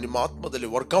ಸ್ವಭಾವ ನಿಮ್ಮ ಆತ್ಮದಲ್ಲಿ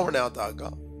ವರ್ಗಾವಣೆ ಆದಾಗ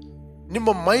ನಿಮ್ಮ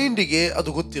ಮೈಂಡಿಗೆ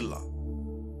ಅದು ಗೊತ್ತಿಲ್ಲ.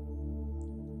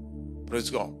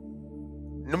 Praise God.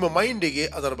 ನಿಮ್ಮ ಮೈಂಡಿಗೆ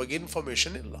ಅದರ ಬಗ್ಗೆ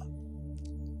ಇನ್ಫಾರ್ಮೇಶನ್ ಇಲ್ಲ.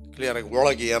 ಕ್ಲಿಯರ್ ಆಗಿ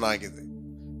ಒಳಗೆ ಏನಾಗಿದೆ.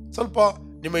 ಸ್ವಲ್ಪ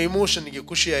ನಿಮ್ಮ ಇಮೋಷನ್ಗೆ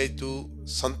ಖುಷಿ ಆಯಿತು,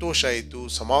 ಸಂತೋಷ ಆಯಿತು,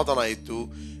 ಸಮಾಧಾನ ಆಯಿತು,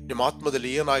 ನಿಮ್ಮ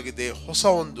ಆತ್ಮದಲ್ಲಿ ಏನಾಗಿದೆ, ಹೊಸ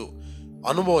ಒಂದು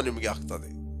ಅನುಭವ ನಿಮಗೆ ಆಗ್ತದೆ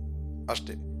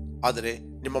ಅಷ್ಟೇ. ಆದರೆ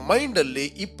ನಿಮ್ಮ ಮೈಂಡಲ್ಲಿ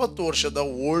 20 ವರ್ಷದ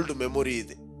ಓಲ್ಡ್ ಮೆಮೊರಿ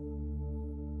ಇದೆ.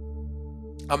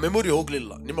 ಆ ಮೆಮೊರಿ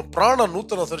ಹೋಗ್ಲಿಲ್ಲ. ನಿಮ್ಮ ಪ್ರಾಣ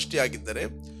ನೂತನ ಸೃಷ್ಟಿಯಾಗಿದ್ದರೆ,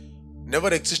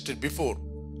 ನೆವರ್ ಎಕ್ಸಿಸ್ಟೆಡ್ ಬಿಫೋರ್,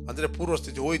 ಅಂದ್ರೆ ಪೂರ್ವ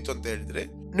ಸ್ಥಿತಿ ಹೋಯಿತು ಅಂತ ಹೇಳಿದ್ರೆ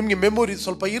ನಿಮ್ಗೆ ಮೆಮೊರಿ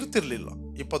ಸ್ವಲ್ಪ ಇರ್ತಿರ್ಲಿಲ್ಲ.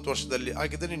 20 ವರ್ಷದಲ್ಲಿ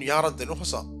ಆಗಿದ್ದರೆ ನೀನು ಯಾರಂತೇನೋ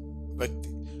ಹೊಸ ವ್ಯಕ್ತಿ.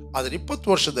 ಆದರೆ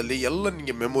 20 ವರ್ಷದಲ್ಲಿ ಎಲ್ಲ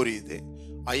ನಿಮಗೆ ಮೆಮೊರಿ ಇದೆ.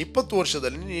 ಆ 20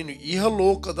 ವರ್ಷದಲ್ಲಿ ನೀನು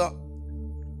ಇಹಲೋಕದ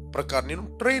ಪ್ರಕಾರ ನೀನು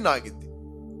ಟ್ರೈನ್ ಆಗಿದ್ದೆ.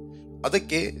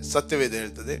 ಅದಕ್ಕೆ ಸತ್ಯವೇದ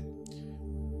ಹೇಳ್ತದೆ,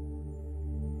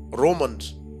 ರೋಮನ್ಸ್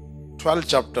 12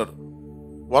 ಚಾಪ್ಟರ್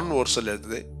 1 ವರ್ಷಲ್ಲಿ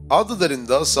ಹೇಳ್ತದೆ,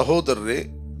 ಆದುದರಿಂದ ಸಹೋದರರೇ,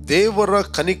 ದೇವರ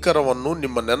ಕನಿಕರವನ್ನು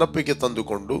ನಿಮ್ಮ ನೆನಪಿಗೆ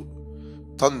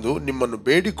ತಂದು ನಿಮ್ಮನ್ನು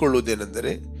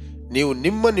ಬೇಡಿಕೊಳ್ಳುವುದೇನೆಂದರೆ, ನೀವು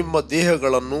ನಿಮ್ಮ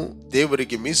ದೇಹಗಳನ್ನು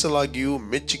ದೇವರಿಗೆ ಮೀಸಲಾಗಿಯೂ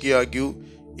ಮೆಚ್ಚುಗೆಯಾಗಿಯೂ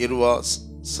ಇರುವ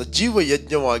ಸಜೀವ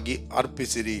ಯಜ್ಞವಾಗಿ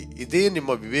ಅರ್ಪಿಸಿರಿ, ಇದೇ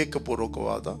ನಿಮ್ಮ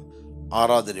ವಿವೇಕಪೂರ್ವಕವಾದ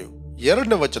ಆರಾಧನೆಯು.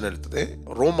 2ನೇ ವಚನ ಹೇಳ್ತದೆ,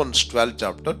 ರೋಮನ್ಸ್ 12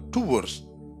 ಚಾಪ್ಟರ್ 2 ವರ್ಸ್,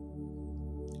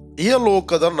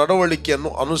 ಇಹಲೋಕದ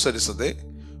ನಡವಳಿಕೆಯನ್ನು ಅನುಸರಿಸದೆ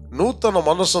ನೂತನ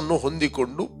ಮನಸ್ಸನ್ನು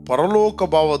ಹೊಂದಿಕೊಂಡು ಪರಲೋಕ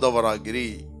ಭಾವದವರಾಗಿರಿ.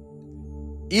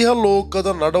 ಇಹಲೋಕದ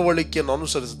ನಡವಳಿಕೆಯನ್ನು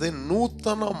ಅನುಸರಿಸದೆ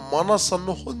ನೂತನ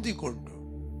ಮನಸ್ಸನ್ನು ಹೊಂದಿಕೊಂಡು.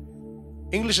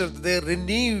 ಇಂಗ್ಲಿಷ್ ಇರ್ತದೆ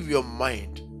ರಿನ್ಯೂ ಯುವರ್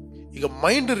ಮೈಂಡ್. ಈಗ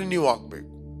ಮೈಂಡ್ ರಿನ್ಯೂ ಆಗಬೇಕು,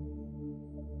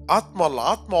 ಆತ್ಮ ಅಲ್ಲ.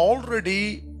 ಆತ್ಮ ಆಲ್ರೆಡಿ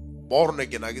ಬಾರ್ನ್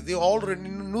ಅಗೇನ್ ಆಗಿದೆ, ಆಲ್ರೆಡಿ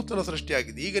ನೂತನ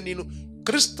ಸೃಷ್ಟಿಯಾಗಿದೆ. ಈಗ ನೀನು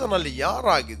ಕ್ರಿಸ್ತನಲ್ಲಿ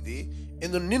ಯಾರಾಗಿದ್ದಿ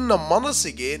ಎಂದು ನಿನ್ನ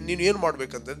ಮನಸ್ಸಿಗೆ ನೀನು ಏನು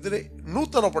ಮಾಡ್ಬೇಕಂತ ಹೇಳಿದ್ರೆ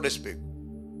ನೂತನ ಪಡಿಸಬೇಕು.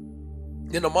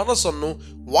 ನಿನ್ನ ಮನಸ್ಸನ್ನು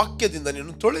ವಾಕ್ಯದಿಂದ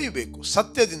ನೀನು ತೊಳೆಯಬೇಕು,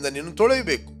 ಸತ್ಯದಿಂದ ನೀನು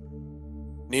ತೊಳೆಯಬೇಕು.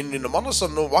 ನೀನು ನಿನ್ನ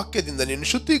ಮನಸ್ಸನ್ನು ವಾಕ್ಯದಿಂದ ನೀನು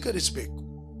ಶುದ್ಧೀಕರಿಸಬೇಕು.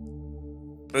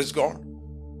 Praise God.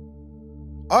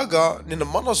 ಆಗ ನಿನ್ನ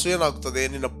ಮನಸ್ಸು ಏನಾಗ್ತದೆ,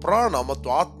 ನಿನ್ನ ಪ್ರಾಣ ಮತ್ತು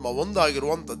ಆತ್ಮ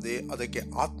ಒಂದಾಗಿರುವಂಥದ್ದೇ ಅದಕ್ಕೆ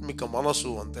ಆತ್ಮಿಕ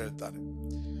ಮನಸ್ಸು ಅಂತ ಹೇಳ್ತಾರೆ.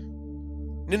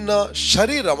 ನಿನ್ನ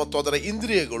ಶರೀರ ಮತ್ತು ಅದರ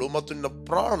ಇಂದ್ರಿಯಗಳು ಮತ್ತು ನಿನ್ನ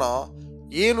ಪ್ರಾಣ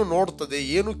ಏನು ನೋಡ್ತದೆ,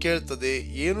 ಏನು ಕೇಳ್ತದೆ,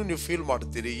 ಏನು ನೀವು ಫೀಲ್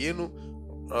ಮಾಡ್ತೀರಿ, ಏನು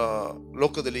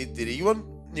ಲೋಕದಲ್ಲಿ ಇದ್ದೀರಿ, ಇವನ್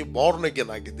ನೀವು ಬಾರ್ನ್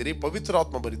ಅಗೇನ್ ಆಗಿದ್ದೀರಿ,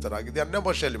 ಪವಿತ್ರಾತ್ಮ ಭರಿತರಾಗಿದ್ದೀರಿ, ಅನ್ಯ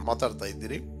ಭಾಷೆಯಲ್ಲಿ ಮಾತಾಡ್ತಾ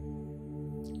ಇದ್ದೀರಿ,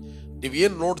 ನೀವು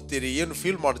ಏನು ನೋಡ್ತೀರಿ, ಏನು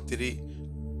ಫೀಲ್ ಮಾಡ್ತೀರಿ,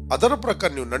 ಅದರ ಪ್ರಕಾರ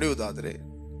ನೀವು ನಡೆಯುವುದಾದರೆ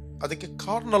ಅದಕ್ಕೆ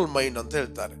ಕಾರ್ನಲ್ ಮೈಂಡ್ ಅಂತ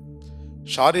ಹೇಳ್ತಾರೆ.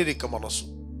 ಶಾರೀರಿಕ ಮನಸ್ಸು.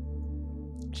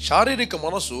 ಶಾರೀರಿಕ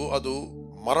ಮನಸ್ಸು ಅದು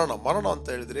ಮರಣ ಅಂತ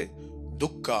ಹೇಳಿದ್ರೆ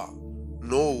ದುಃಖ,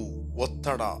 ನೋವು,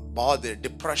 ಒತ್ತಡ, ಬಾಧೆ,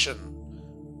 ಡಿಪ್ರೆಷನ್,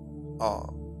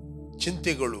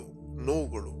 ಚಿಂತೆಗಳು,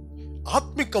 ನೋವುಗಳು.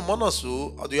 ಆತ್ಮಿಕ ಮನಸ್ಸು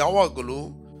ಅದು ಯಾವಾಗಲೂ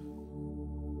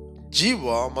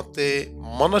ಜೀವ ಮತ್ತೆ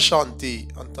ಮನಶಾಂತಿ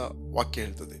ಅಂತ ವಾಕ್ಯ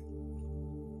ಹೇಳ್ತದೆ.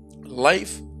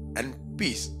 Life and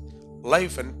piece,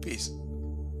 life and piece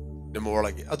ನಿಮ್ಮ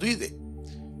ಒಳಗೆ ಅದು ಇದೆ.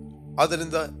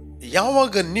 ಆದ್ದರಿಂದ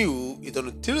ಯಾವಾಗ ನೀವು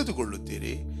ಇದನ್ನು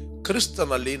ತಿಳಿದುಕೊಳ್ಳುತ್ತೀರಿ,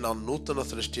 ಕ್ರಿಸ್ತನಲ್ಲಿ ನಾನು ನೂತನ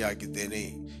ಸೃಷ್ಟಿಯಾಗಿದ್ದೇನೆ,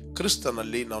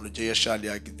 ಕ್ರಿಸ್ತನಲ್ಲಿ ನಾನು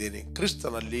ಜಯಶಾಲಿಯಾಗಿದ್ದೇನೆ,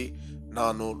 ಕ್ರಿಸ್ತನಲ್ಲಿ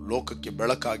ನಾನು ಲೋಕಕ್ಕೆ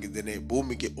ಬೆಳಕಾಗಿದ್ದೇನೆ,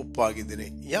 ಭೂಮಿಗೆ ಉಪ್ಪಾಗಿದ್ದೇನೆ.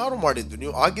 ಯಾರು ಮಾಡಿದ್ದು?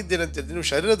 ನೀವು ಆಗಿದ್ದೇನೆ ಅಂತ ಹೇಳಿದ್ರೆ ನೀವು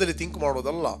ಶರೀರದಲ್ಲಿ ಥಿಂಕ್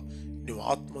ಮಾಡೋದಲ್ಲ, ನೀವು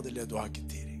ಆತ್ಮದಲ್ಲಿ ಅದು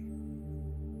ಆಗಿದ್ದೀರಿ.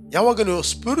 ಯಾವಾಗ ನೀವು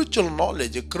ಸ್ಪಿರಿಚುವಲ್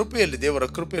ನಾಲೆಜ್, ಕೃಪೆಯಲ್ಲಿ, ದೇವರ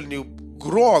ಕೃಪೆಯಲ್ಲಿ ನೀವು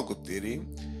ಗ್ರೋ ಆಗುತ್ತೀರಿ,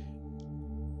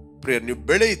 ಪ್ರೇಯರ್ ನೀವು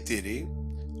ಬೆಳೆಯುತ್ತೀರಿ,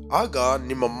 ಆಗ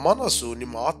ನಿಮ್ಮ ಮನಸ್ಸು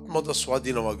ನಿಮ್ಮ ಆತ್ಮದ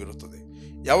ಸ್ವಾಧೀನವಾಗಿರುತ್ತದೆ.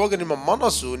 ಯಾವಾಗ ನಿಮ್ಮ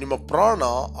ಮನಸ್ಸು, ನಿಮ್ಮ ಪ್ರಾಣ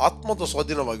ಆತ್ಮದ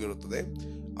ಸ್ವಾಧೀನವಾಗಿರುತ್ತದೆ,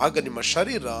 ಆಗ ನಿಮ್ಮ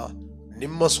ಶರೀರ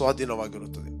ನಿಮ್ಮ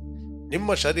ಸ್ವಾಧೀನವಾಗಿರುತ್ತದೆ. ನಿಮ್ಮ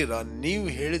ಶರೀರ ನೀವು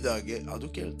ಹೇಳಿದಾಗೆ ಅದು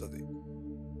ಕೇಳ್ತದೆ.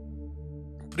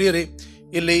 ಪ್ರಿಯರೇ,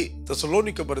 ಇಲ್ಲಿ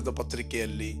ಥೆಸಲೋನಿಕ ಬರೆದ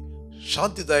ಪತ್ರಿಕೆಯಲ್ಲಿ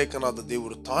ಶಾಂತಿದಾಯಕನಾದ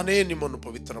ದೇವರು ತಾನೇ ನಿಮ್ಮನ್ನು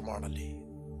ಪವಿತ್ರ ಮಾಡಲಿ,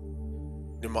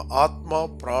 ನಿಮ್ಮ ಆತ್ಮ,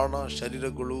 ಪ್ರಾಣ,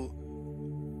 ಶರೀರಗಳು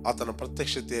ಆತನ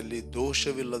ಪ್ರತ್ಯಕ್ಷತೆಯಲ್ಲಿ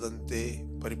ದೋಷವಿಲ್ಲದಂತೆ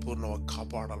ಪರಿಪೂರ್ಣವಾಗಿ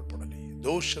ಕಾಪಾಡಲ್ಪಡಲಿ.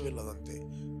 ದೋಷವಿಲ್ಲದಂತೆ,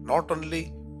 ನಾಟ್ ಓನ್ಲಿ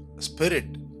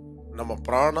ಸ್ಪಿರಿಟ್, ನಮ್ಮ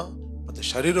ಪ್ರಾಣ ಮತ್ತು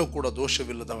ಶರೀರ ಕೂಡ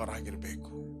ದೋಷವಿಲ್ಲದವರಾಗಿರಬೇಕು.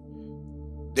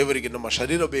 ದೇವರಿಗೆ ನಮ್ಮ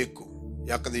ಶರೀರ ಬೇಕು.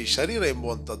 ಯಾಕಂದರೆ ಈ ಶರೀರ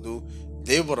ಎಂಬುವಂಥದ್ದು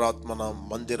ದೇವರಾತ್ಮನ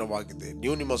ಮಂದಿರವಾಗಿದೆ.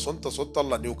 ನೀವು ನಿಮ್ಮ ಸ್ವಂತ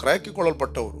ಸೊತ್ತಲ್ಲ, ನೀವು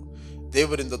ಕ್ರಯಕಿಕೊಳ್ಳಲ್ಪಟ್ಟವರು.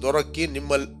 ದೇವರಿಂದ ದೊರಕಿ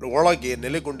ನಿಮ್ಮ ಒಳಗೆ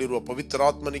ನೆಲೆಗೊಂಡಿರುವ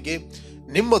ಪವಿತ್ರಾತ್ಮನಿಗೆ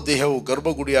ನಿಮ್ಮ ದೇಹವು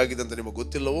ಗರ್ಭಗುಡಿಯಾಗಿದೆ ಅಂತ ನಿಮಗೆ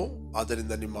ಗೊತ್ತಿಲ್ಲವೋ?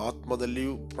 ಆದ್ದರಿಂದ ನಿಮ್ಮ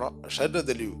ಆತ್ಮದಲ್ಲಿಯೂ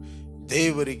ಶರೀರದಲ್ಲಿಯೂ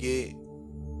ದೇವರಿಗೆ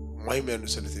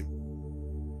ಮಹಿಮೆಯನ್ನು ಸಲ್ಲಿಸಿ.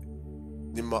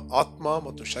 ನಿಮ್ಮ ಆತ್ಮ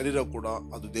ಮತ್ತು ಶರೀರ ಕೂಡ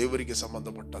ಅದು ದೇವರಿಗೆ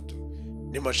ಸಂಬಂಧಪಟ್ಟದ್ದು.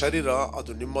 ನಿಮ್ಮ ಶರೀರ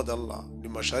ಅದು ನಿಮ್ಮದಲ್ಲ,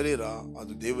 ನಿಮ್ಮ ಶರೀರ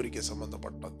ಅದು ದೇವರಿಗೆ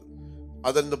ಸಂಬಂಧಪಟ್ಟದ್ದು.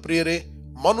 ಅದರಿಂದ ಪ್ರಿಯರೇ,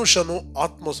 ಮನುಷ್ಯನು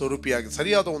ಆತ್ಮಸ್ವರೂಪಿಯಾಗಿ,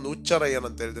 ಸರಿಯಾದ ಒಂದು ಉಚ್ಚಾರ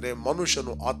ಏನಂತ ಹೇಳಿದರೆ,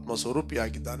 ಮನುಷ್ಯನು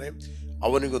ಆತ್ಮಸ್ವರೂಪಿಯಾಗಿದ್ದಾನೆ,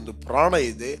 ಅವನಿಗೊಂದು ಪ್ರಾಣ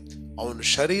ಇದೆ, ಅವನು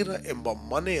ಶರೀರ ಎಂಬ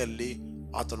ಮನೆಯಲ್ಲಿ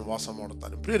ಆತನು ವಾಸ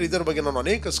ಮಾಡುತ್ತಾನೆ. ಪ್ರಿಯರೇ, ಇದರ ಬಗ್ಗೆ ನಾನು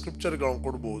ಅನೇಕ ಸ್ಕ್ರಿಪ್ಚರ್ಗಳನ್ನು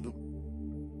ಕೊಡಬಹುದು.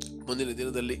 ಮುಂದಿನ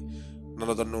ದಿನದಲ್ಲಿ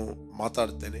ನಾನು ಅದನ್ನು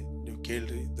ಮಾತಾಡ್ತೇನೆ, ನೀವು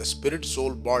ಕೇಳ್ರಿ. The spirit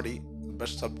soul body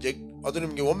best subject. ಅದು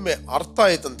ನಿಮಗೆ ಒಮ್ಮೆ ಅರ್ಥ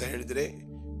ಆಯ್ತಂತ ಹೇಳಿದರೆ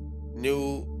ನೀವು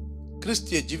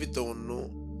ಕ್ರಿಸ್ತಿಯ ಜೀವಿತವನ್ನು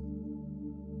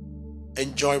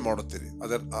ಎಂಜಾಯ್ ಮಾಡುತ್ತೀರಿ.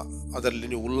 ಅದರಲ್ಲಿ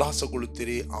ನೀವು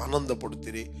ಉಲ್ಲಾಸಗೊಳ್ಳುತ್ತೀರಿ, ಆನಂದ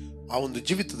ಪಡುತ್ತೀರಿ. ಆ ಒಂದು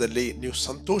ಜೀವಿತದಲ್ಲಿ ನೀವು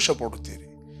ಸಂತೋಷ ಪಡುತ್ತೀರಿ.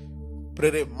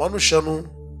 ಪ್ರೇರೆ, ಮನುಷ್ಯನು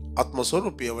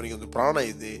ಆತ್ಮಸ್ವರೂಪಿ, ಅವನಿಗೆ ಒಂದು ಪ್ರಾಣ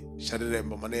ಇದೆ, ಶರೀರ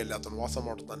ಎಂಬ ಮನೆಯಲ್ಲಿ ಆತನು ವಾಸ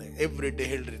ಮಾಡುತ್ತಾನೆ. ಎವ್ರಿ ಡೇ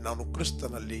ಹೇಳ್ರಿ, ನಾನು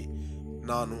ಕ್ರಿಸ್ತನಲ್ಲಿ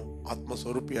ನಾನು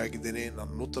ಆತ್ಮಸ್ವರೂಪಿಯಾಗಿದ್ದೇನೆ,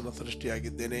 ನಾನು ನೂತನ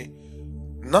ಸೃಷ್ಟಿಯಾಗಿದ್ದೇನೆ,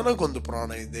 ನನಗೊಂದು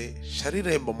ಪ್ರಾಣ ಇದೆ, ಶರೀರ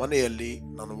ಎಂಬ ಮನೆಯಲ್ಲಿ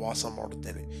ನಾನು ವಾಸ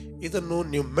ಮಾಡುತ್ತೇನೆ. ಇದನ್ನು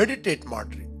ನೀವು ಮೆಡಿಟೇಟ್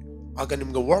ಮಾಡ್ರಿ. ಆಗ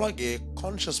ನಿಮ್ಗೆ ಒಳಗೆ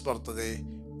ಕಾನ್ಷಿಯಸ್ ಬರ್ತದೆ,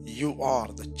 you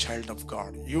are the child of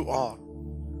god, you are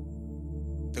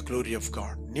the glory of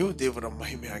god. ನೀವು ದೇವರ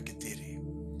ಮಹಿಮೆ ಆಗಿದ್ದೀರಿ.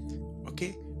 ಓಕೆ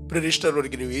ಪ್ರಿಯರೇ,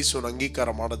 ಇಷ್ಟರವರೆಗೆ ನೀವು ಯೇಸುವನ್ನು ಅಂಗೀಕಾರ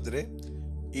ಮಾಡಿದ್ರೆ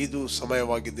ಇದು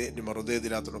ಸಮಯವಾಗಿದೆ. ನಿಮ್ಮ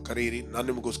ಹೃದಯದಲ್ಲಿ ಆತನು ಕರೆಯಿರಿ. ನಾನು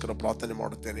ನಿಮಗೋಸ್ಕರ ಪ್ರಾರ್ಥನೆ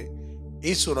ಮಾಡುತ್ತೇನೆ.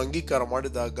 ಯೇಸುವನ್ನು ಅಂಗೀಕಾರ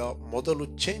ಮಾಡಿದಾಗ ಮೊದಲು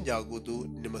ಚೇಂಜ್ ಆಗುವುದು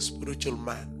ನಿಮ್ಮ spiritual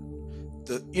man,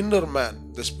 the inner man,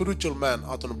 the spiritual man.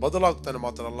 ಆತನು ಬದಲಾಗ್ತಾನೆ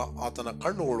ಮಾತ್ರ ಅಲ್ಲ, ಆತನ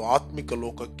ಕಣ್ಣುಗಳು ಆತ್ಮಿಕ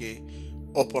ಲೋಕಕ್ಕೆ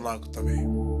ಓಪನ್ ಆಗುತ್ತವೆ.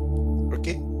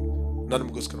 ಓಕೆ, ನಾನು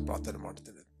ನಿಮಗೋಸ್ಕರ ಪ್ರಾರ್ಥನೆ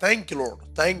ಮಾಡ್ತೇನೆ. Thank you lord,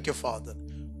 thank you father.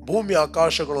 ಭೂಮಿ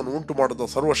ಆಕಾಶಗಳನ್ನು ಉಂಟು ಮಾಡಿದ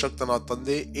ಸರ್ವಶಕ್ತನ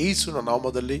ತಂದೆ, ಯೇಸುವಿನ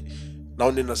ನಾಮದಲ್ಲಿ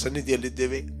ನಾವು ನಿನ್ನ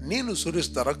ಸನ್ನಿಧಿಯಲ್ಲಿದ್ದೇವೆ. ನೀನು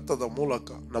ಸುರಿಸಿದ ರಕ್ತದ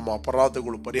ಮೂಲಕ ನಮ್ಮ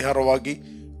ಅಪರಾಧಗಳು ಪರಿಹಾರವಾಗಿ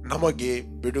ನಮಗೆ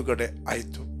ಬಿಡುಗಡೆ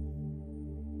ಆಯಿತು.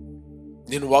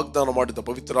 ನೀನು ವಾಗ್ದಾನ ಮಾಡಿದ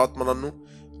ಪವಿತ್ರಾತ್ಮನನ್ನು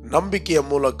ನಂಬಿಕೆಯ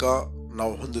ಮೂಲಕ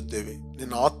ನಾವು ಹೊಂದುತ್ತೇವೆ.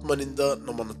 ನಿನ್ನ ಆತ್ಮನಿಂದ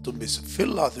ನಮ್ಮನ್ನು ತುಂಬಿಸಿ.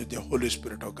 Fill as with the Holi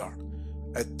spirit of god.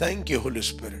 I thank you Holi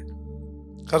spirit.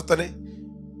 ಕರ್ತನೆ,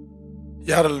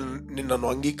 ಯಾರೆಲ್ಲ ನಿನ್ನನ್ನು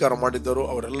ಅಂಗೀಕಾರ ಮಾಡಿದ್ದಾರೋ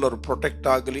ಅವರೆಲ್ಲರೂ ಪ್ರೊಟೆಕ್ಟ್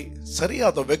ಆಗಲಿ.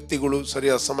 ಸರಿಯಾದ ವ್ಯಕ್ತಿಗಳು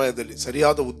ಸರಿಯಾದ ಸಮಯದಲ್ಲಿ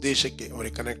ಸರಿಯಾದ ಉದ್ದೇಶಕ್ಕೆ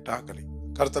ಅವರಿಗೆ ಕನೆಕ್ಟ್ ಆಗಲಿ.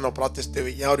 ಕರ್ತನ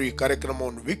ಪ್ರಾರ್ಥಿಸ್ತೇವೆ. ಯಾರು ಈ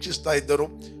ಕಾರ್ಯಕ್ರಮವನ್ನು ವೀಕ್ಷಿಸ್ತಾ ಇದ್ದಾರೋ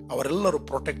ಅವರೆಲ್ಲರೂ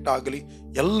ಪ್ರೊಟೆಕ್ಟ್ ಆಗಲಿ.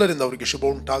 ಎಲ್ಲರಿಂದ ಅವರಿಗೆ ಶುಭ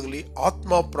ಉಂಟಾಗಲಿ.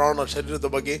 ಆತ್ಮ, ಪ್ರಾಣ, ಶರೀರದ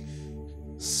ಬಗ್ಗೆ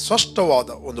ಸ್ಪಷ್ಟವಾದ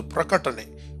ಒಂದು ಪ್ರಕಟಣೆ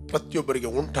ಪ್ರತಿಯೊಬ್ಬರಿಗೆ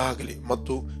ಉಂಟಾಗಲಿ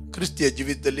ಮತ್ತು ಕ್ರಿಸ್ತಿಯ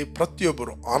ಜೀವಿತದಲ್ಲಿ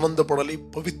ಪ್ರತಿಯೊಬ್ಬರು ಆನಂದ ಪಡಲಿ,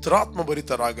 ಪವಿತ್ರಾತ್ಮ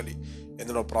ಭರಿತರಾಗಲಿ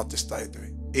ಎಂದು ನಾವು ಪ್ರಾರ್ಥಿಸ್ತಾ ಇದ್ದೇವೆ.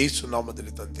 ಯೇಸು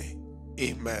ನಾಮದಲ್ಲಿ ತಂದೆ,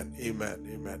 amen, amen,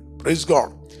 amen. Praise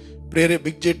God. ಪ್ರಿಯರೇ,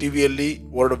 ಬಿಗ್ ಜೆ ಟಿವಿಯಲ್ಲಿ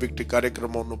ವರ್ಡ್ ಆಫ್ ವಿಕ್ಟರಿ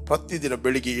ಕಾರ್ಯಕ್ರಮವನ್ನು ಪ್ರತಿದಿನ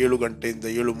ಬೆಳಿಗ್ಗೆ 7 ಗಂಟೆಯಿಂದ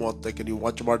 7:30ಕ್ಕೆ ನೀವು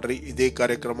ವಾಚ್ ಮಾಡಿರಿ. ಇದೇ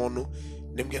ಕಾರ್ಯಕ್ರಮವನ್ನು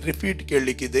ನಿಮಗೆ ರಿಪೀಟ್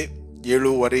ಕೇಳಲಿಕ್ಕಿದೆ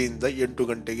 7:15 8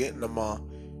 ಗಂಟೆಗೆ ನಮ್ಮ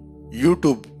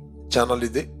ಯೂಟ್ಯೂಬ್ ಚಾನಲ್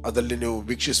ಇದೆ, ಅದರಲ್ಲಿ ನೀವು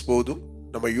ವೀಕ್ಷಿಸಬಹುದು.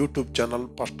 ನಮ್ಮ YouTube channel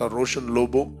pastor Roshan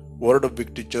Lobo, word of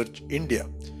victory church India.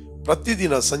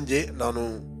 ಪ್ರತಿದಿನ ಸಂಜೆ ನಾನು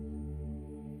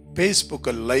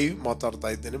ಫೇಸ್ಬುಕ್ಕಲ್ಲಿ ಲೈವ್ ಮಾತಾಡ್ತಾ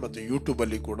ಇದ್ದೇನೆ ಮತ್ತು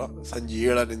ಯೂಟ್ಯೂಬಲ್ಲಿ ಕೂಡ ಸಂಜೆ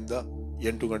 7ರಿಂದ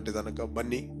 8 ಗಂಟೆ ತನಕ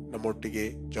ಬನ್ನಿ, ನಮ್ಮೊಟ್ಟಿಗೆ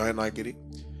ಜಾಯ್ನ್ ಆಗಿರಿ.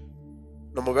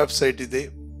 ನಮ್ಮ ವೆಬ್ಸೈಟ್ ಇದೆ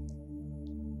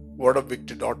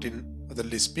wordofvictory.in.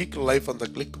 ಅದರಲ್ಲಿ ಸ್ಪೀಕ್ ಲೈಫ್ ಅಂತ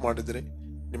ಕ್ಲಿಕ್ ಮಾಡಿದರೆ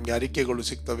ನಿಮಗೆ ಅರಿಕೆಗಳು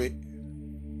ಸಿಗ್ತವೆ.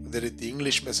 ಅದೇ ರೀತಿ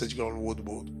ಇಂಗ್ಲಿಷ್ ಮೆಸೇಜ್ಗಳನ್ನು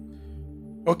ಓದಬಹುದು.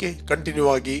 ಓಕೆ, ಕಂಟಿನ್ಯೂ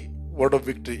ಆಗಿ ವರ್ಡ್ ಆಫ್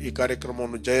ವಿಕ್ಟರಿ ಈ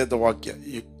ಕಾರ್ಯಕ್ರಮವನ್ನು, ಜಯದ ವಾಕ್ಯ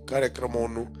ಈ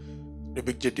ಕಾರ್ಯಕ್ರಮವನ್ನು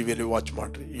ಬಿಗ್ ಜೆ ಟಿವಿಯಲ್ಲಿ ವಾಚ್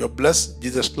ಮಾಡಿರಿ. You are bless.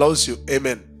 Jesus loves you.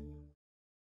 Amen.